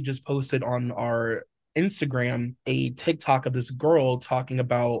literally just posted on our Instagram a TikTok of this girl talking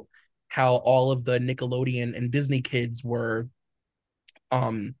about how all of the Nickelodeon and Disney kids were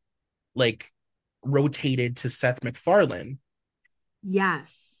like rotated to Seth MacFarlane.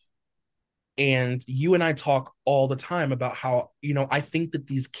 Yes. And you and I talk all the time about how, I think that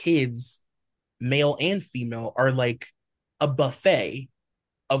these kids, male and female, are like a buffet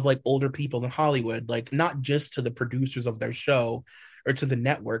of like older people in Hollywood, like not just to the producers of their show or to the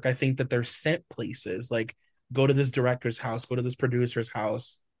network. I think that they're sent places, like go to this director's house, go to this producer's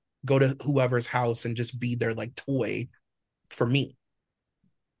house, go to whoever's house and just be their like toy for me,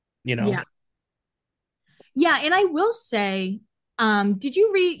 Yeah. And I will say, did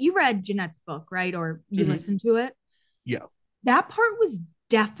you read Jeanette's book, right? Or you listened to it? Yeah. That part was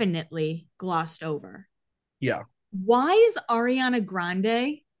definitely glossed over. Yeah. Why is Ariana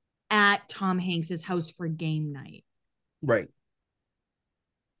Grande at Tom Hanks's house for game night? Right.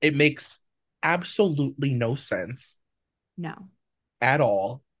 It makes absolutely no sense. No. At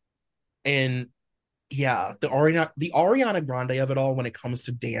all. And yeah, the Ariana Grande of it all when it comes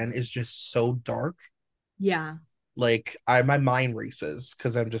to Dan is just so dark. Yeah. Like my mind races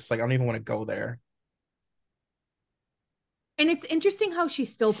because I'm just like, I don't even want to go there. And it's interesting how she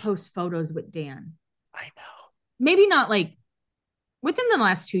still posts photos with Dan. I know. Maybe not like within the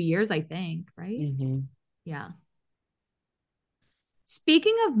last 2 years, I think, right? Mm-hmm. Yeah.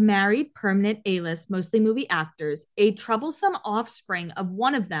 Speaking of married, permanent A-list, mostly movie actors, a troublesome offspring of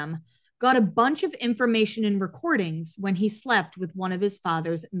one of them got a bunch of information and recordings when he slept with one of his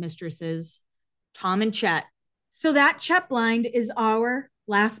father's mistresses, Tom and Chet. So that Chet blind is our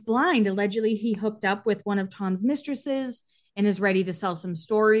last blind. Allegedly, he hooked up with one of Tom's mistresses and is ready to sell some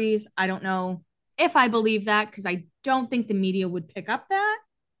stories. I don't know if I believe that because I don't think the media would pick up that.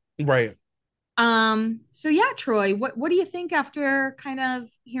 Right. So yeah, Troy, what do you think after kind of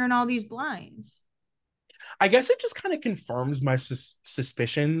hearing all these blinds? I guess it just kind of confirms my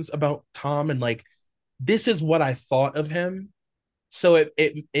suspicions about Tom, and like this is what I thought of him. So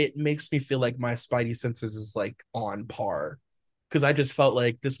it makes me feel like my spidey senses is like on par, because I just felt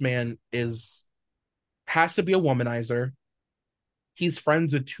like this man has to be a womanizer. He's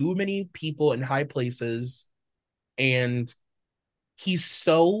friends with too many people in high places, and he's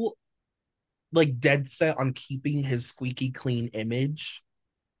so like dead set on keeping his squeaky clean image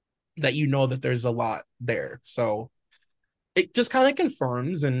that you know that there's a lot there. So it just kind of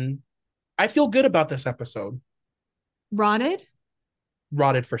confirms, and I feel good about this episode. Rotted?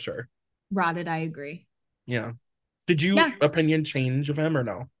 Rotted for sure. Rotted, I agree. Yeah. Did you opinion change of him or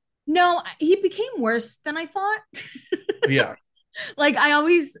no? No, he became worse than I thought. Yeah. Like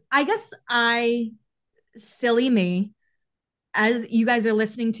silly me, as you guys are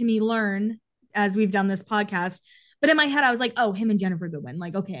listening to me learn as we've done this podcast. But in my head, I was like, oh, him and Jennifer Goodwin.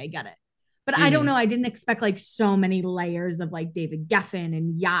 Like, okay, I get it. But I don't know. I didn't expect like so many layers of like David Geffen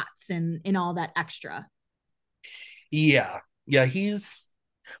and yachts and all that extra. Yeah. Yeah.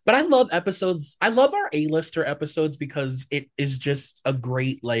 But I love episodes. I love our A-lister episodes because it is just a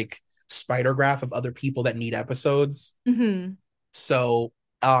great like spider graph of other people that need episodes. Mm-hmm. So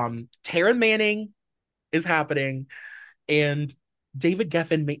Taryn Manning is happening, and David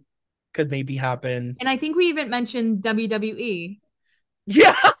Geffen could maybe happen. And I think we even mentioned WWE.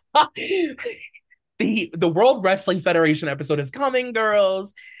 Yeah. The World Wrestling Federation episode is coming,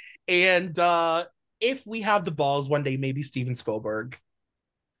 girls. And if we have the balls one day, maybe Steven Spielberg.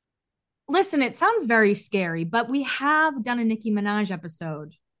 Listen, it sounds very scary, but we have done a Nicki Minaj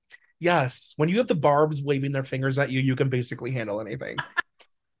episode. Yes. When you have the barbs waving their fingers at you, you can basically handle anything.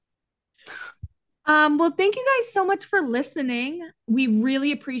 Well, thank you guys so much for listening. We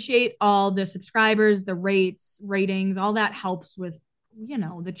really appreciate all the subscribers, the ratings, all that helps with,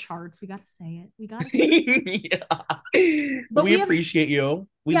 the charts. We got to say it. We got to say it. Yeah. But we appreciate you.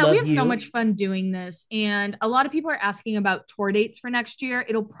 We have so much fun doing this. And a lot of people are asking about tour dates for next year.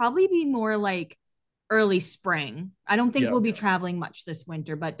 It'll probably be more like early spring. I don't think we'll be traveling much this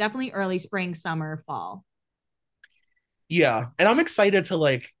winter, but definitely early spring, summer, fall. Yeah. And I'm excited to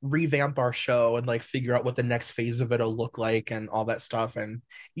like revamp our show and like figure out what the next phase of it'll look like and all that stuff. And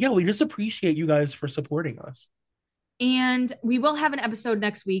yeah, we just appreciate you guys for supporting us. And we will have an episode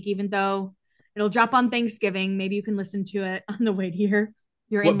next week, even though it'll drop on Thanksgiving. Maybe you can listen to it on the way to your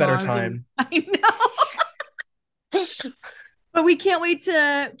what better time? I know. But we can't wait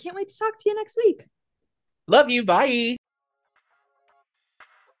to talk to you next week. Love you. Bye.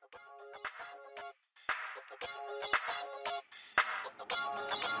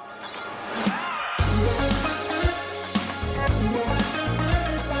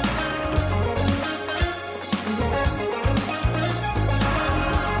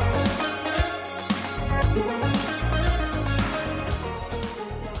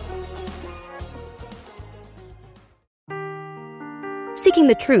 Seeking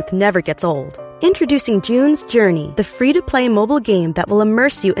the truth never gets old. Introducing June's Journey, the free-to-play mobile game that will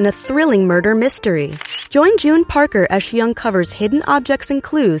immerse you in a thrilling murder mystery. Join June Parker as she uncovers hidden objects and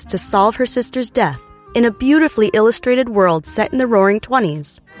clues to solve her sister's death in a beautifully illustrated world set in the Roaring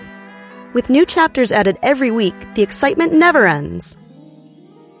 '20s. With new chapters added every week, the excitement never ends.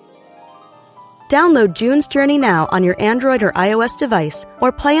 Download June's Journey now on your Android or iOS device,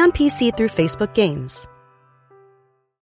 or play on PC through Facebook Games.